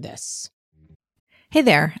right after this. Hey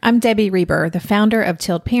there, I'm Debbie Reber, the founder of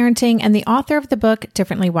Tilt Parenting and the author of the book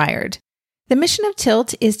Differently Wired. The mission of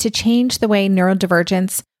Tilt is to change the way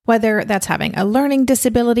neurodivergence, whether that's having a learning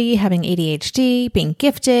disability, having ADHD, being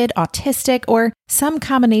gifted, autistic, or some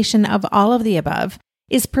combination of all of the above,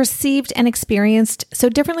 is perceived and experienced so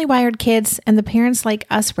differently wired kids and the parents like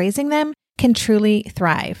us raising them can truly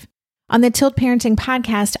thrive. On the Tilt Parenting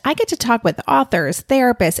podcast, I get to talk with authors,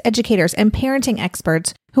 therapists, educators, and parenting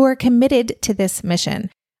experts who are committed to this mission.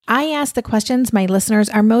 I ask the questions my listeners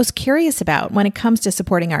are most curious about when it comes to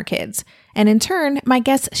supporting our kids. And in turn, my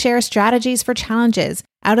guests share strategies for challenges,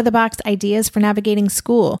 out-of-the-box ideas for navigating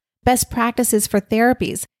school, best practices for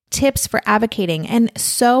therapies, tips for advocating, and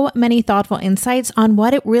so many thoughtful insights on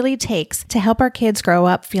what it really takes to help our kids grow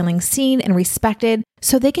up feeling seen and respected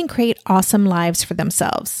so they can create awesome lives for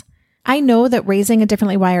themselves. I know that raising a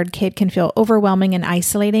differently wired kid can feel overwhelming and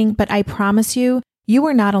isolating, but I promise you, you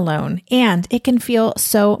are not alone, and it can feel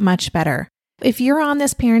so much better. If you're on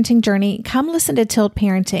this parenting journey, come listen to Tilt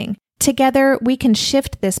Parenting. Together, we can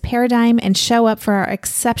shift this paradigm and show up for our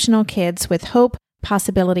exceptional kids with hope,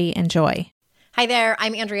 possibility, and joy. Hi there,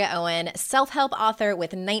 I'm Andrea Owen, self-help author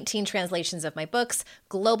with 19 translations of my books,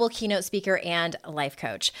 global keynote speaker, and life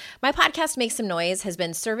coach. My podcast, Make Some Noise, has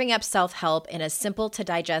been serving up self-help in a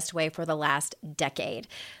simple-to-digest way for the last decade.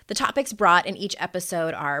 The topics brought in each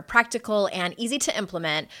episode are practical and easy to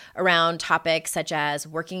implement around topics such as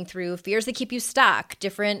working through fears that keep you stuck,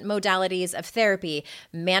 different modalities of therapy,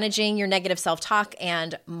 managing your negative self-talk,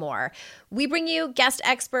 and more. We bring you guest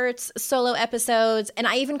experts, solo episodes, and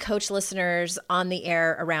I even coach listeners on the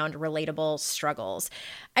air around relatable struggles.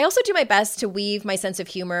 I also do my best to weave my sense of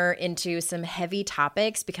humor into some heavy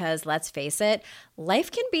topics because, let's face it, life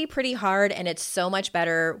can be pretty hard, and it's so much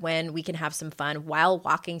better when we can have some fun while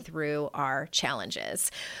walking through our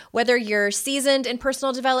challenges. Whether you're seasoned in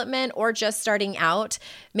personal development or just starting out,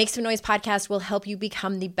 Make Some Noise podcast will help you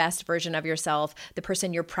become the best version of yourself, the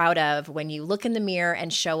person you're proud of when you look in the mirror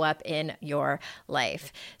and show up in your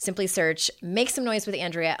life. Simply search Make Some Noise with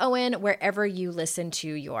Andrea Owen wherever you listen to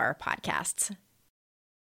your podcasts.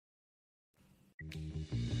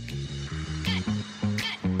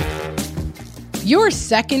 Your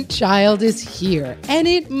second child is here, and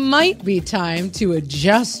it might be time to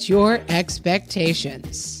adjust your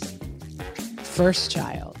expectations. First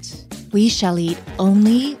child. We shall eat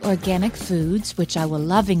only organic foods, which I will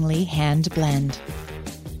lovingly hand blend.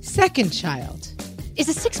 Second child. Is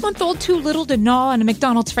a 6-month-old too little to gnaw on a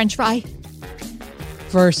McDonald's French fry?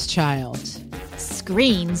 First child.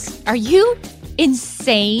 Screens. Are you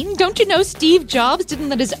insane? Don't you know Steve Jobs didn't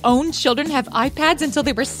let his own children have iPads until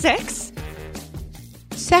they were 6?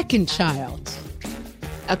 Second child.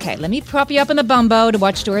 Okay, let me prop you up in the bumbo to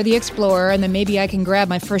watch Dora the Explorer, and then maybe I can grab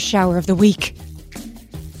my first shower of the week.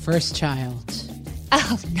 First child.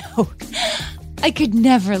 Oh, no. I could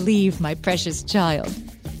never leave my precious child.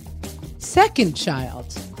 Second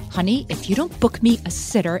child. Honey, if you don't book me a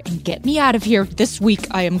sitter and get me out of here this week,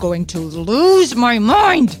 I am going to lose my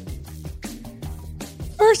mind.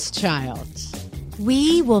 First child.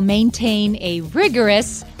 We will maintain a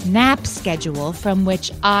rigorous nap schedule from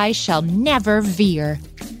which I shall never veer.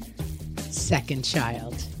 Second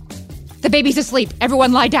child. The baby's asleep.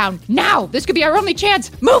 Everyone lie down. Now! This could be our only chance.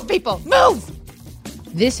 Move, people! Move!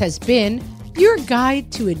 This has been your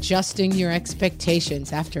guide to adjusting your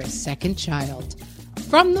expectations after a second child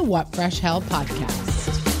from the What Fresh Hell podcast.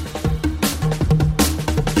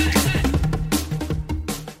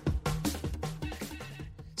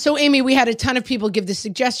 So, Amy, we had a ton of people give the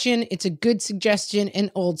suggestion. It's a good suggestion,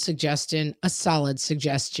 an old suggestion, a solid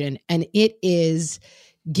suggestion, and it is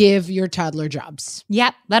give your toddler jobs.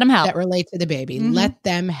 Yep, let them help. That relate to the baby. Let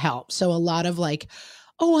them help. So a lot of like,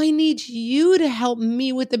 oh, I need you to help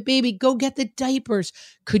me with the baby. Go get the diapers.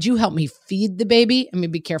 Could you help me feed the baby? I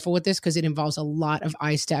mean, be careful with this because it involves a lot of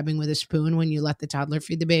eye stabbing with a spoon when you let the toddler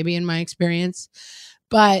feed the baby, in my experience.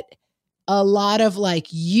 But a lot of like,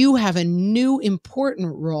 you have a new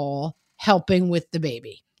important role helping with the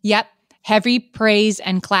baby. Yep. Heavy praise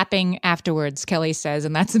and clapping afterwards, Kelly says,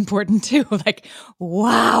 and that's important too. Like,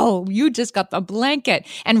 wow, you just got the blanket.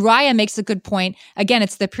 And Raya makes a good point. Again,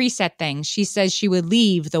 it's the preset thing. She says she would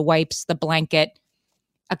leave the wipes, the blanket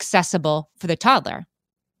accessible for the toddler.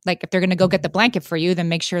 Like if they're going to go get the blanket for you, then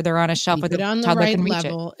make sure they're on a shelf where the toddler can reach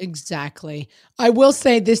it. Exactly. I will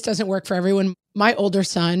say this doesn't work for everyone. My older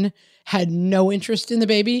son had no interest in the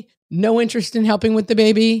baby, no interest in helping with the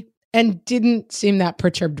baby, and didn't seem that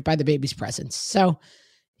perturbed by the baby's presence. So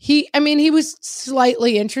he was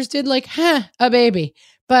slightly interested, like, a baby.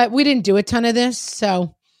 But we didn't do a ton of this,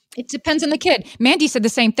 so. It depends on the kid. Mandy said the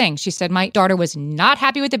same thing. She said, my daughter was not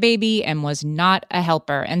happy with the baby and was not a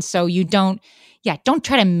helper. And so don't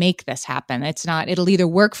try to make this happen. It'll either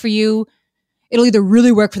work for you. It'll either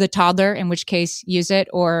really work for the toddler, in which case use it,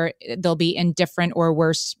 or they'll be indifferent or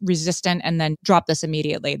worse, resistant, and then drop this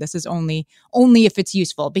immediately. This is only if it's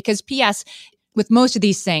useful. Because P.S., with most of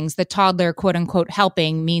these things, the toddler, quote unquote,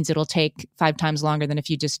 helping means it'll take 5 times longer than if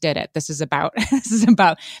you just did it. This is about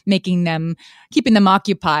keeping them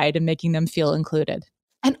occupied and making them feel included.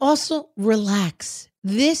 And also relax.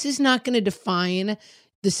 This is not going to define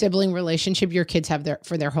the sibling relationship your kids have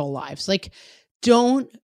for their whole lives. Like, don't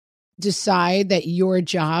decide that your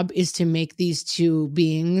job is to make these two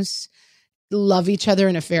beings love each other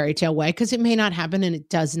in a fairy tale way, because it may not happen and it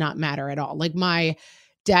does not matter at all. Like my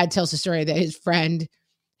dad tells a story that his friend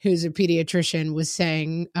who's a pediatrician was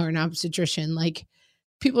saying, or an obstetrician, like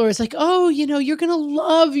people are always like, oh, you're going to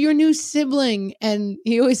love your new sibling. And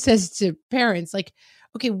he always says to parents, like,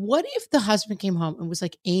 okay, what if the husband came home and was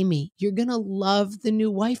like, Amy, you're going to love the new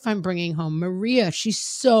wife I'm bringing home, Maria. She's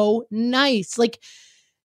so nice. Like,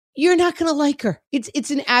 you're not going to like her.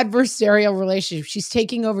 It's an adversarial relationship. She's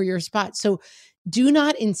taking over your spot. So do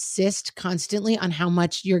not insist constantly on how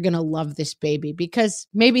much you're going to love this baby, because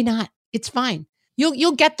maybe not. It's fine.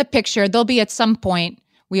 You'll get the picture. There'll be at some point.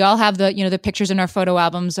 We all have the pictures in our photo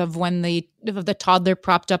albums of when the toddler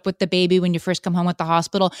propped up with the baby when you first come home at the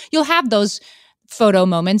hospital. You'll have those photo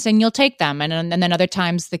moments and you'll take them. And then other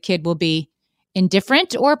times the kid will be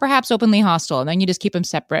indifferent or perhaps openly hostile. And then you just keep them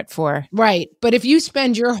separate for. Right. But if you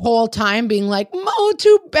spend your whole time being like, oh,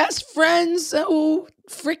 2 best friends, oh,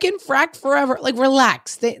 freaking frack forever, like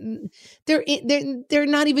relax. They're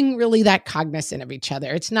not even really that cognizant of each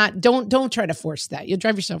other. It's not, don't try to force that. You'll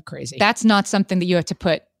drive yourself crazy. That's not something that you have to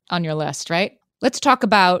put on your list, right? Let's talk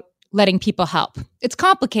about letting people help. It's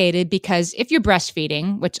complicated because if you're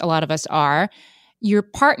breastfeeding, which a lot of us are, your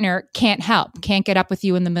partner can't help, can't get up with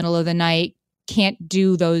you in the middle of the night, can't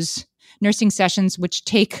do those nursing sessions, which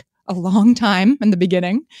take a long time in the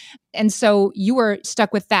beginning. And so you are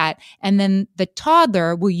stuck with that. And then the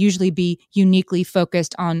toddler will usually be uniquely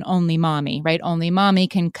focused on only mommy, right? Only mommy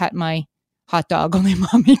can cut my hot dog. Only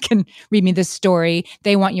mommy can read me this story.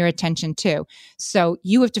 They want your attention too. So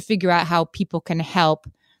you have to figure out how people can help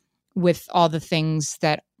with all the things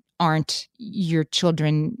that aren't your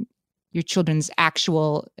children's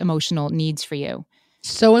actual emotional needs for you.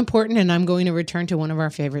 So important. And I'm going to return to one of our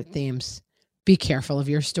favorite themes. Be careful of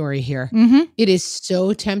your story here. Mm-hmm. It is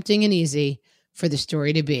so tempting and easy for the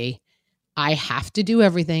story to be, I have to do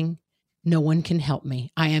everything. No one can help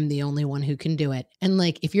me. I am the only one who can do it. And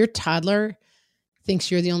like, if your toddler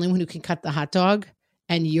thinks you're the only one who can cut the hot dog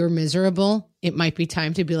and you're miserable, it might be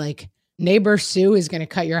time to be like, neighbor Sue is going to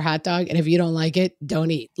cut your hot dog. And if you don't like it,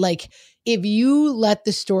 don't eat. Like, if you let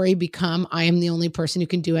the story become, I am the only person who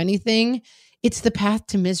can do anything, it's the path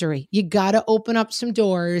to misery. You got to open up some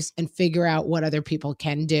doors and figure out what other people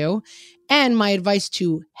can do. And my advice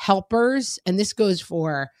to helpers, and this goes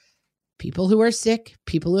for people who are sick,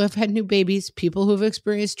 people who have had new babies, people who have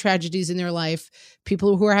experienced tragedies in their life,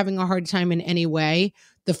 people who are having a hard time in any way,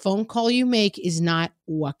 the phone call you make is not,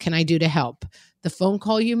 what can I do to help? The phone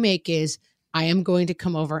call you make is, I am going to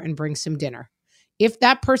come over and bring some dinner. If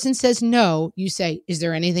that person says no, you say, is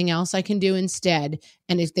there anything else I can do instead?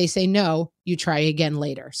 And if they say no, you try again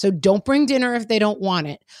later. So don't bring dinner if they don't want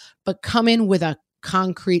it, but come in with a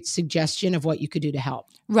concrete suggestion of what you could do to help.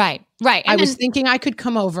 Right. And I was thinking I could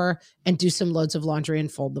come over and do some loads of laundry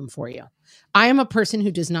and fold them for you. I am a person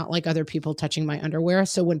who does not like other people touching my underwear.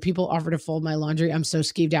 So when people offer to fold my laundry, I'm so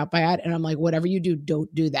skeeved out by it. And I'm like, whatever you do,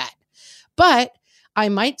 don't do that. But I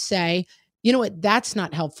might say, you know what, that's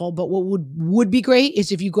not helpful. But what would be great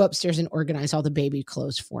is if you go upstairs and organize all the baby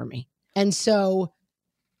clothes for me. And so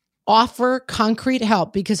offer concrete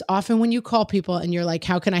help, because often when you call people and you're like,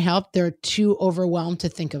 how can I help? They're too overwhelmed to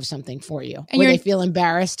think of something for you. And they feel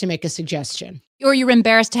embarrassed to make a suggestion. Or you're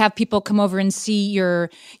embarrassed to have people come over and see your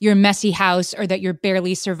messy house, or that you're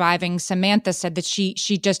barely surviving. Samantha said that she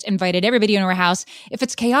just invited everybody into her house. If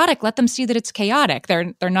it's chaotic, let them see that it's chaotic.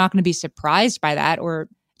 They're not going to be surprised by that or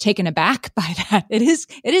taken aback by that. It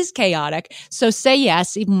is chaotic. So say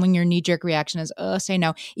yes, even when your knee-jerk reaction is, say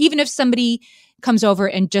no. Even if somebody comes over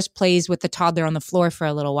and just plays with the toddler on the floor for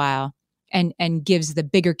a little while and gives the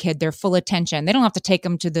bigger kid their full attention. They don't have to take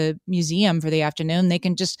them to the museum for the afternoon. They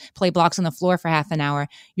can just play blocks on the floor for half an hour.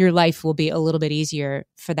 Your life will be a little bit easier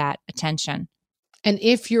for that attention. And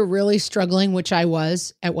if you're really struggling, which I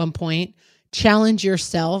was at one point, challenge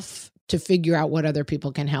yourself to figure out what other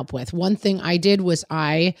people can help with. One thing I did was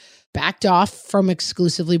I backed off from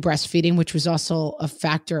exclusively breastfeeding, which was also a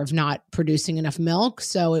factor of not producing enough milk.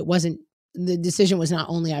 So the decision was not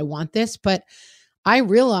only I want this, but I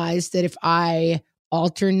realized that if I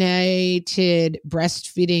alternated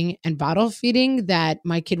breastfeeding and bottle feeding, that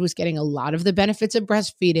my kid was getting a lot of the benefits of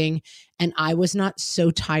breastfeeding, and I was not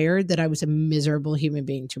so tired that I was a miserable human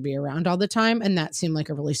being to be around all the time. And that seemed like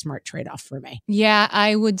a really smart trade-off for me. Yeah,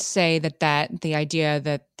 I would say that the idea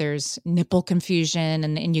that there's nipple confusion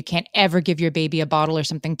and you can't ever give your baby a bottle or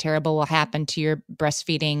something terrible will happen to your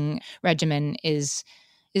breastfeeding regimen is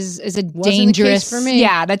a dangerous for me.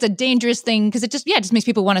 Yeah, that's a dangerous thing, because it just makes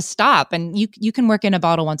people want to stop. And you can work in a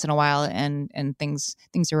bottle once in a while and things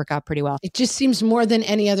work out pretty well. It just seems more than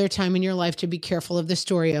any other time in your life to be careful of the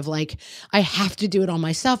story of like, I have to do it all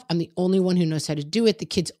myself. I'm the only one who knows how to do it. The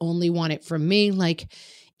kids only want it from me. Like,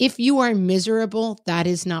 if you are miserable, that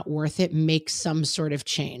is not worth it. Make some sort of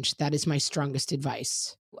change. That is my strongest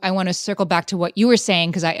advice. I want to circle back to what you were saying,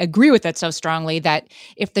 because I agree with that so strongly, that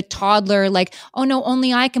if the toddler, like, oh no,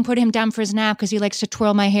 only I can put him down for his nap because he likes to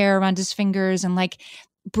twirl my hair around his fingers, and like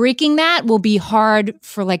breaking that will be hard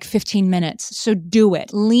for like 15 minutes. So do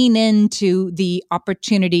it. Lean into the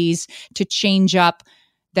opportunities to change up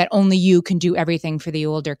that only you can do everything for the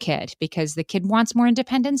older kid, because the kid wants more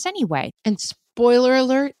independence anyway. And spoiler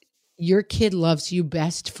alert, your kid loves you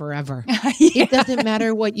best forever. Yeah. It doesn't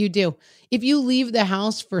matter what you do. If you leave the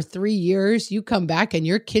house for 3 years, you come back and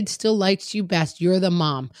your kid still likes you best. You're the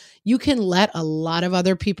mom. You can let a lot of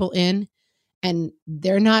other people in and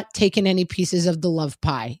they're not taking any pieces of the love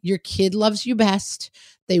pie. Your kid loves you best.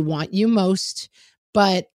 They want you most,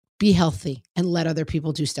 but be healthy and let other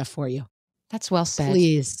people do stuff for you. That's well said.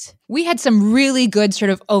 Please. We had some really good sort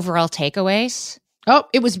of overall takeaways. Oh,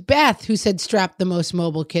 it was Beth who said strap the most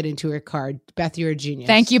mobile kid into her car. Beth, you're a genius.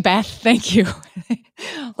 Thank you, Beth. Thank you.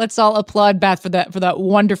 Let's all applaud Beth for that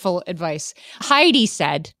wonderful advice. Heidi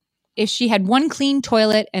said, if she had one clean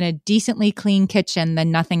toilet and a decently clean kitchen,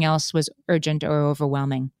 then nothing else was urgent or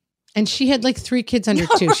overwhelming. And she had like 3 kids under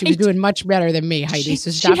 2. Right. She was doing much better than me, Heidi.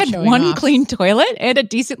 So stop she had showing one off. clean toilet and a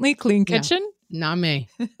decently clean kitchen? Not me.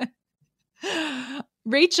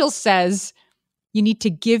 Rachel says, you need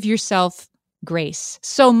to give yourself grace.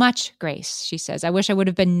 So much grace, she says. I wish I would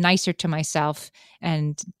have been nicer to myself,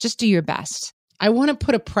 and just do your best. I want to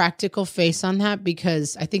put a practical face on that,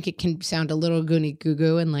 because I think it can sound a little goony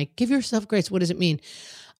goo and like, give yourself grace. What does it mean?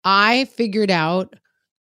 I figured out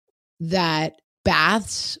that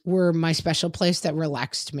baths were my special place that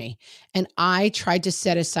relaxed me. And I tried to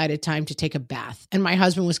set aside a time to take a bath. And my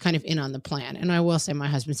husband was kind of in on the plan. And I will say my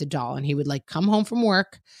husband's a doll, and he would like come home from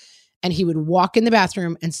work and he would walk in the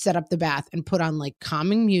bathroom and set up the bath and put on like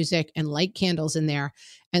calming music and light candles in there.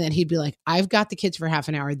 And then he'd be like, I've got the kids for half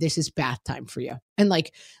an hour. This is bath time for you. And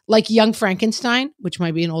like Young Frankenstein, which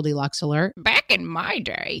might be an oldie Lux alert. Back in my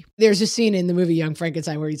day. There's a scene in the movie Young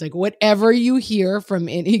Frankenstein where he's like, whatever you hear from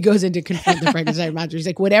in, he goes in to confront the Frankenstein monster. He's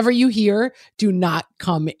like, whatever you hear, do not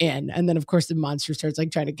come in. And then of course the monster starts like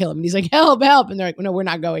trying to kill him. And he's like, help, help. And they're like, no, we're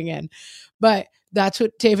not going in. But that's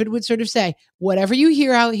what David would sort of say. Whatever you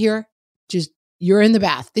hear out here, just you're in the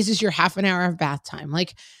bath. This is your half an hour of bath time.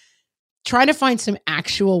 Like try to find some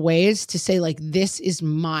actual ways to say like, this is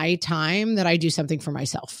my time that I do something for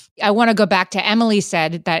myself. I want to go back to Emily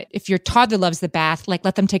said that if your toddler loves the bath, like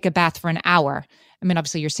let them take a bath for an hour. I mean,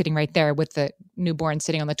 obviously you're sitting right there with the newborn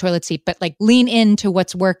sitting on the toilet seat, but like lean into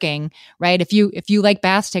what's working, right? If you like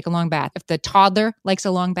baths, take a long bath. If the toddler likes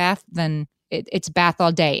a long bath, then it's bath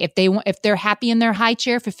all day. If they're happy in their high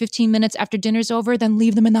chair for 15 minutes after dinner's over, then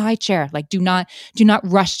leave them in the high chair. Like do not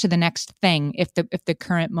rush to the next thing if the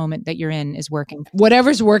current moment that you're in is working.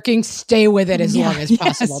 Whatever's working, stay with it as long as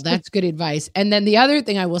possible. Yes. That's good advice. And then the other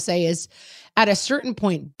thing I will say is at a certain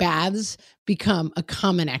point, baths become a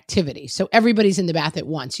common activity. So everybody's in the bath at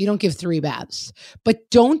once. You don't give 3 baths, but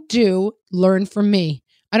learn from me.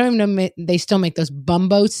 I don't even know, they still make those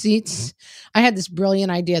bumbo seats. I had this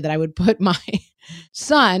brilliant idea that I would put my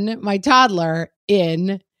son, my toddler,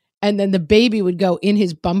 in, and then the baby would go in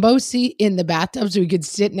his bumbo seat in the bathtub so he could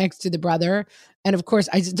sit next to the brother. And of course,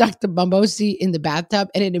 I stuck the bumbo seat in the bathtub,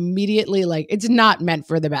 and it immediately, like, it's not meant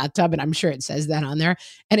for the bathtub, and I'm sure it says that on there.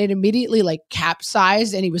 And it immediately, like,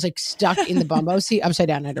 capsized, and he was, like, stuck in the bumbo seat upside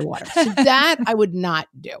down underwater. So that I would not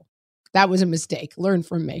do. That was a mistake. Learn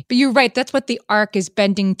from me. But you're right. That's what the arc is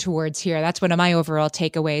bending towards here. That's one of my overall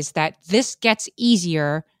takeaways, that this gets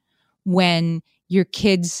easier when your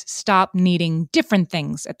kids stop needing different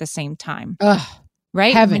things at the same time. Ugh,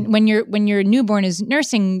 right? Heaven. When your newborn is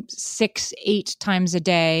nursing 6-8 times a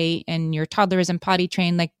day and your toddler isn't potty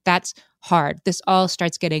trained, like that's hard. This all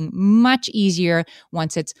starts getting much easier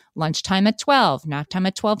once it's lunchtime at 12, nap time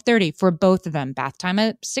at 12:30 for both of them, bath time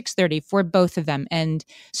at 6:30 for both of them, and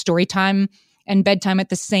story time and bedtime at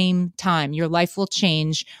the same time. Your life will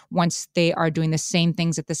change once they are doing the same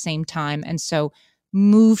things at the same time. And so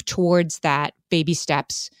move towards that, baby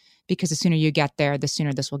steps, because the sooner you get there, the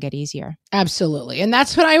sooner this will get easier. Absolutely. And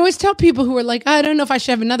that's what I always tell people who are like, I don't know if I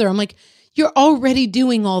should have another. I'm like, you're already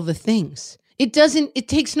doing all the things. It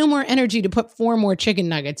takes no more energy to put 4 more chicken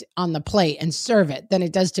nuggets on the plate and serve it than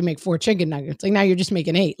it does to make 4 chicken nuggets. Like now you're just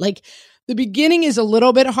making 8. Like the beginning is a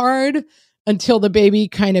little bit hard until the baby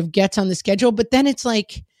kind of gets on the schedule. But then it's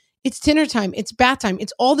like, it's dinner time, it's bath time,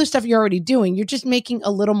 it's all the stuff you're already doing. You're just making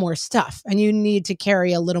a little more stuff and you need to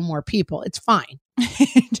carry a little more people. It's fine.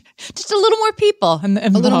 Just a little more people. A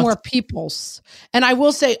little more peoples. And I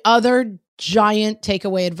will say other giant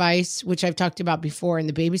takeaway advice, which I've talked about before in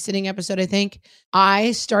the babysitting episode, I think.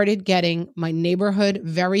 I started getting my neighborhood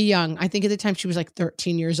very young. I think at the time she was like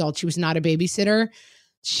 13 years old. She was not a babysitter.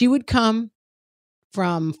 She would come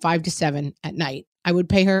from 5 to 7 at night. I would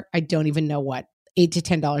pay her, I don't even know what, $8 to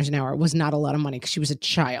 $10 an hour. It was not a lot of money because she was a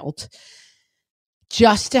child.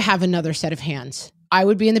 Just to have another set of hands. I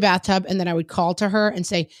would be in the bathtub and then I would call to her and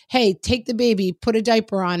say, hey, take the baby, put a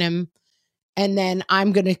diaper on him. And then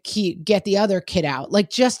I'm going to get the other kid out.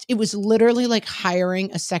 It was literally like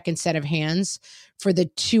hiring a second set of hands for the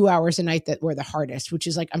 2 hours a night that were the hardest, which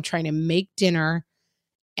is like, I'm trying to make dinner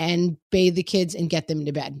and bathe the kids and get them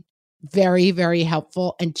to bed. Very, very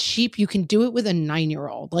helpful and cheap. You can do it with a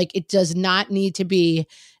 9-year-old. Like it does not need to be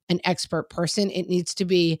an expert person. It needs to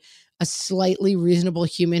be a slightly reasonable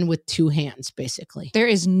human with 2 hands, basically. There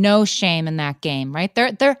is no shame in that game, right?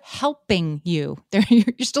 They're helping you.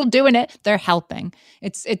 You're still doing it. They're helping.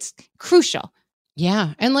 It's crucial.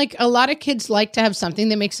 Yeah. And like a lot of kids like to have something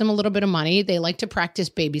that makes them a little bit of money. They like to practice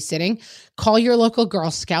babysitting. Call your local Girl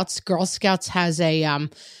Scouts. Girl Scouts has a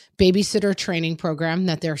babysitter training program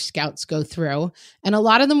that their scouts go through. And a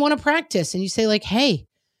lot of them want to practice. And you say like, hey,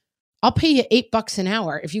 I'll pay you $8 an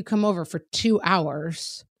hour if you come over for 2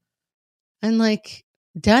 hours. And like,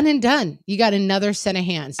 done and done. You got another set of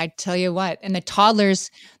hands. I tell you what, and the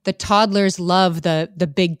toddlers love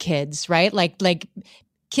the big kids, right? Like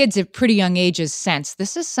kids at pretty young ages sense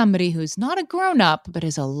this is somebody who's not a grown up, but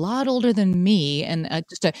is a lot older than me and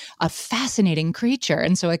just a fascinating creature.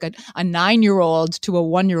 And so like a 9-year-old to a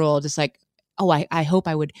 1-year-old is like, oh, I hope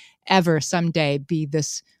I would ever someday be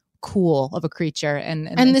this cool of a creature. And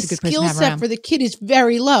the it's a good person to skill have set around. for the kid is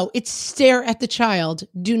very low. It's stare at the child.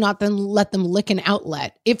 Do not then let them lick an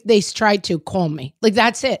outlet. If they try to, call me. Like,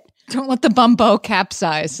 that's it. Don't let the bumbo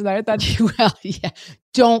capsize. That's Well, yeah.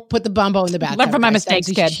 Don't put the bumbo in the bathtub. Learn from my guys. mistakes,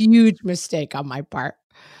 That's a kid. huge mistake on my part.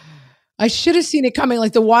 I should have seen it coming.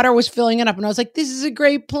 Like, the water was filling it up, and I was like, "This is a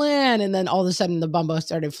great plan." And then all of a sudden, the bumbo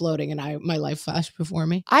started floating, and my life flashed before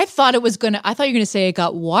me. I thought you were going to say it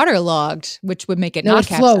got waterlogged, which would make it No, not it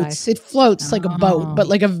capsize. floats. It floats like a boat, but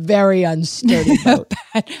like a very unsturdy boat.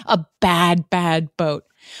 A bad boat.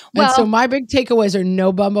 And so my big takeaways are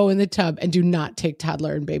no bumbo in the tub, and do not take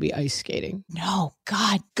toddler and baby ice skating. No,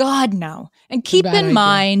 God, no. And keep in idea.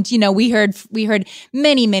 mind, we heard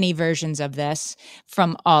many versions of this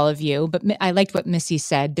from all of you, but I liked what Missy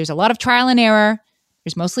said. There's a lot of trial and error.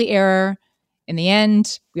 There's mostly error. In the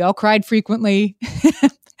end, we all cried frequently.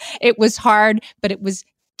 It was hard, but it was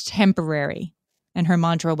temporary. And her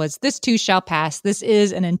mantra was, "This too shall pass." This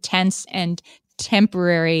is an intense and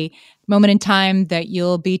temporary moment in time that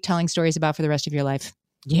you'll be telling stories about for the rest of your life.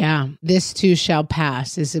 Yeah, this too shall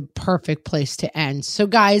pass is a perfect place to end. So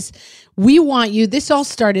guys, we want you, this all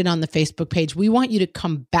started on the Facebook page. We want you to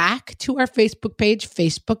come back to our Facebook page,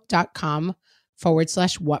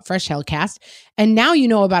 facebook.com/whatfreshhellcast. And now you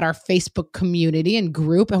know about our Facebook community and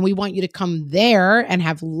group, and we want you to come there and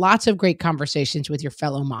have lots of great conversations with your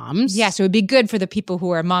fellow moms. Yeah, so it'd be good for the people who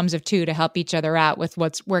are moms of two to help each other out with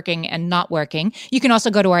what's working and not working. You can also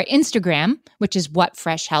go to our Instagram, which is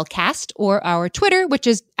whatfreshhellcast, or our Twitter, which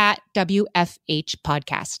is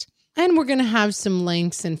 @WFHpodcast. And we're going to have some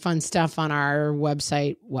links and fun stuff on our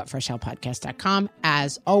website, whatfreshhellpodcast.com,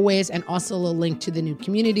 as always, and also a link to the new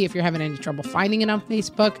community if you're having any trouble finding it on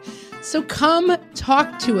Facebook. So come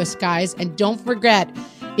talk to us, guys. And don't forget,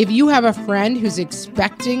 if you have a friend who's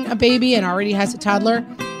expecting a baby and already has a toddler,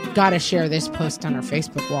 got to share this post on our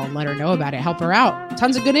Facebook wall and let her know about it. Help her out.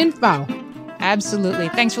 Tons of good info. Absolutely.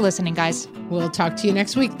 Thanks for listening, guys. We'll talk to you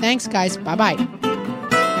next week. Thanks, guys. Bye-bye.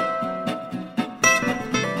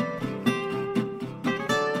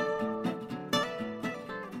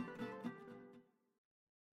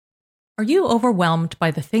 Are you overwhelmed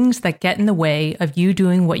by the things that get in the way of you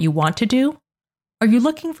doing what you want to do? Are you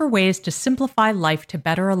looking for ways to simplify life to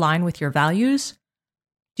better align with your values?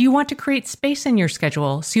 Do you want to create space in your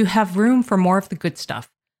schedule so you have room for more of the good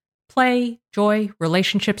stuff? Play, joy,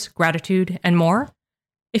 relationships, gratitude, and more?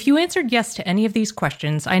 If you answered yes to any of these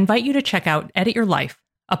questions, I invite you to check out Edit Your Life,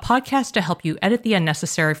 a podcast to help you edit the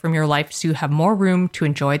unnecessary from your life so you have more room to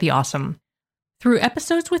enjoy the awesome. Through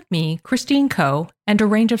episodes with me, Christine Coe, and a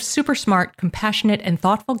range of super smart, compassionate, and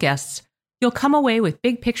thoughtful guests, you'll come away with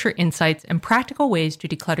big picture insights and practical ways to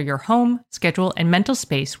declutter your home, schedule, and mental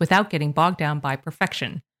space without getting bogged down by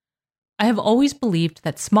perfection. I have always believed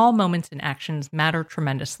that small moments and actions matter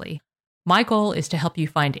tremendously. My goal is to help you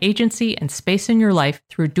find agency and space in your life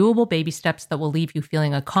through doable baby steps that will leave you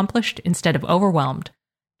feeling accomplished instead of overwhelmed.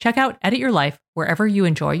 Check out Edit Your Life wherever you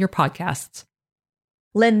enjoy your podcasts.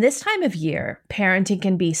 Lynn, this time of year, parenting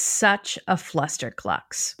can be such a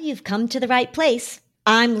flusterclux. You've come to the right place.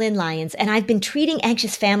 I'm Lynn Lyons, and I've been treating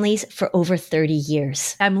anxious families for over 30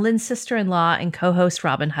 years. I'm Lynn's sister-in-law and co-host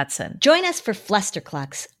Robin Hudson. Join us for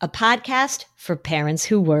Flusterclux, a podcast for parents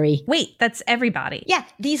who worry. Wait, that's everybody. Yeah,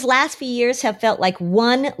 these last few years have felt like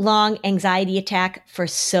one long anxiety attack for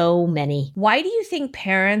so many. Why do you think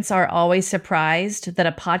parents are always surprised that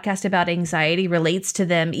a podcast about anxiety relates to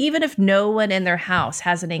them, even if no one in their house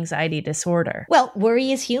has an anxiety disorder? Well,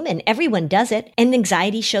 worry is human. Everyone does it, and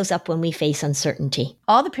anxiety shows up when we face uncertainty.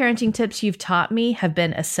 All the parenting tips you've taught me have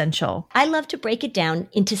been essential. I love to break it down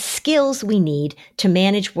into skills we need to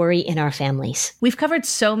manage worry in our families. We've covered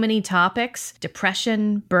so many topics: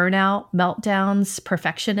 depression, burnout, meltdowns,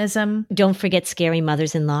 perfectionism. Don't forget scary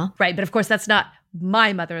mothers-in-law. Right, but of course that's not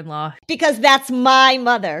my mother-in-law. Because that's my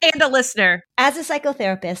mother. And a listener. As a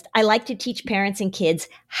psychotherapist, I like to teach parents and kids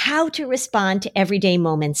how to respond to everyday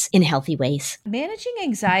moments in healthy ways. Managing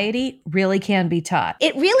anxiety really can be taught.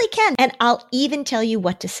 It really can. And I'll even tell you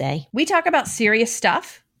what to say. We talk about serious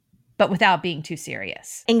stuff, but without being too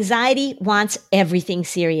serious. Anxiety wants everything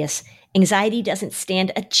serious. Anxiety doesn't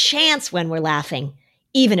stand a chance when we're laughing,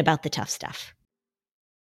 even about the tough stuff.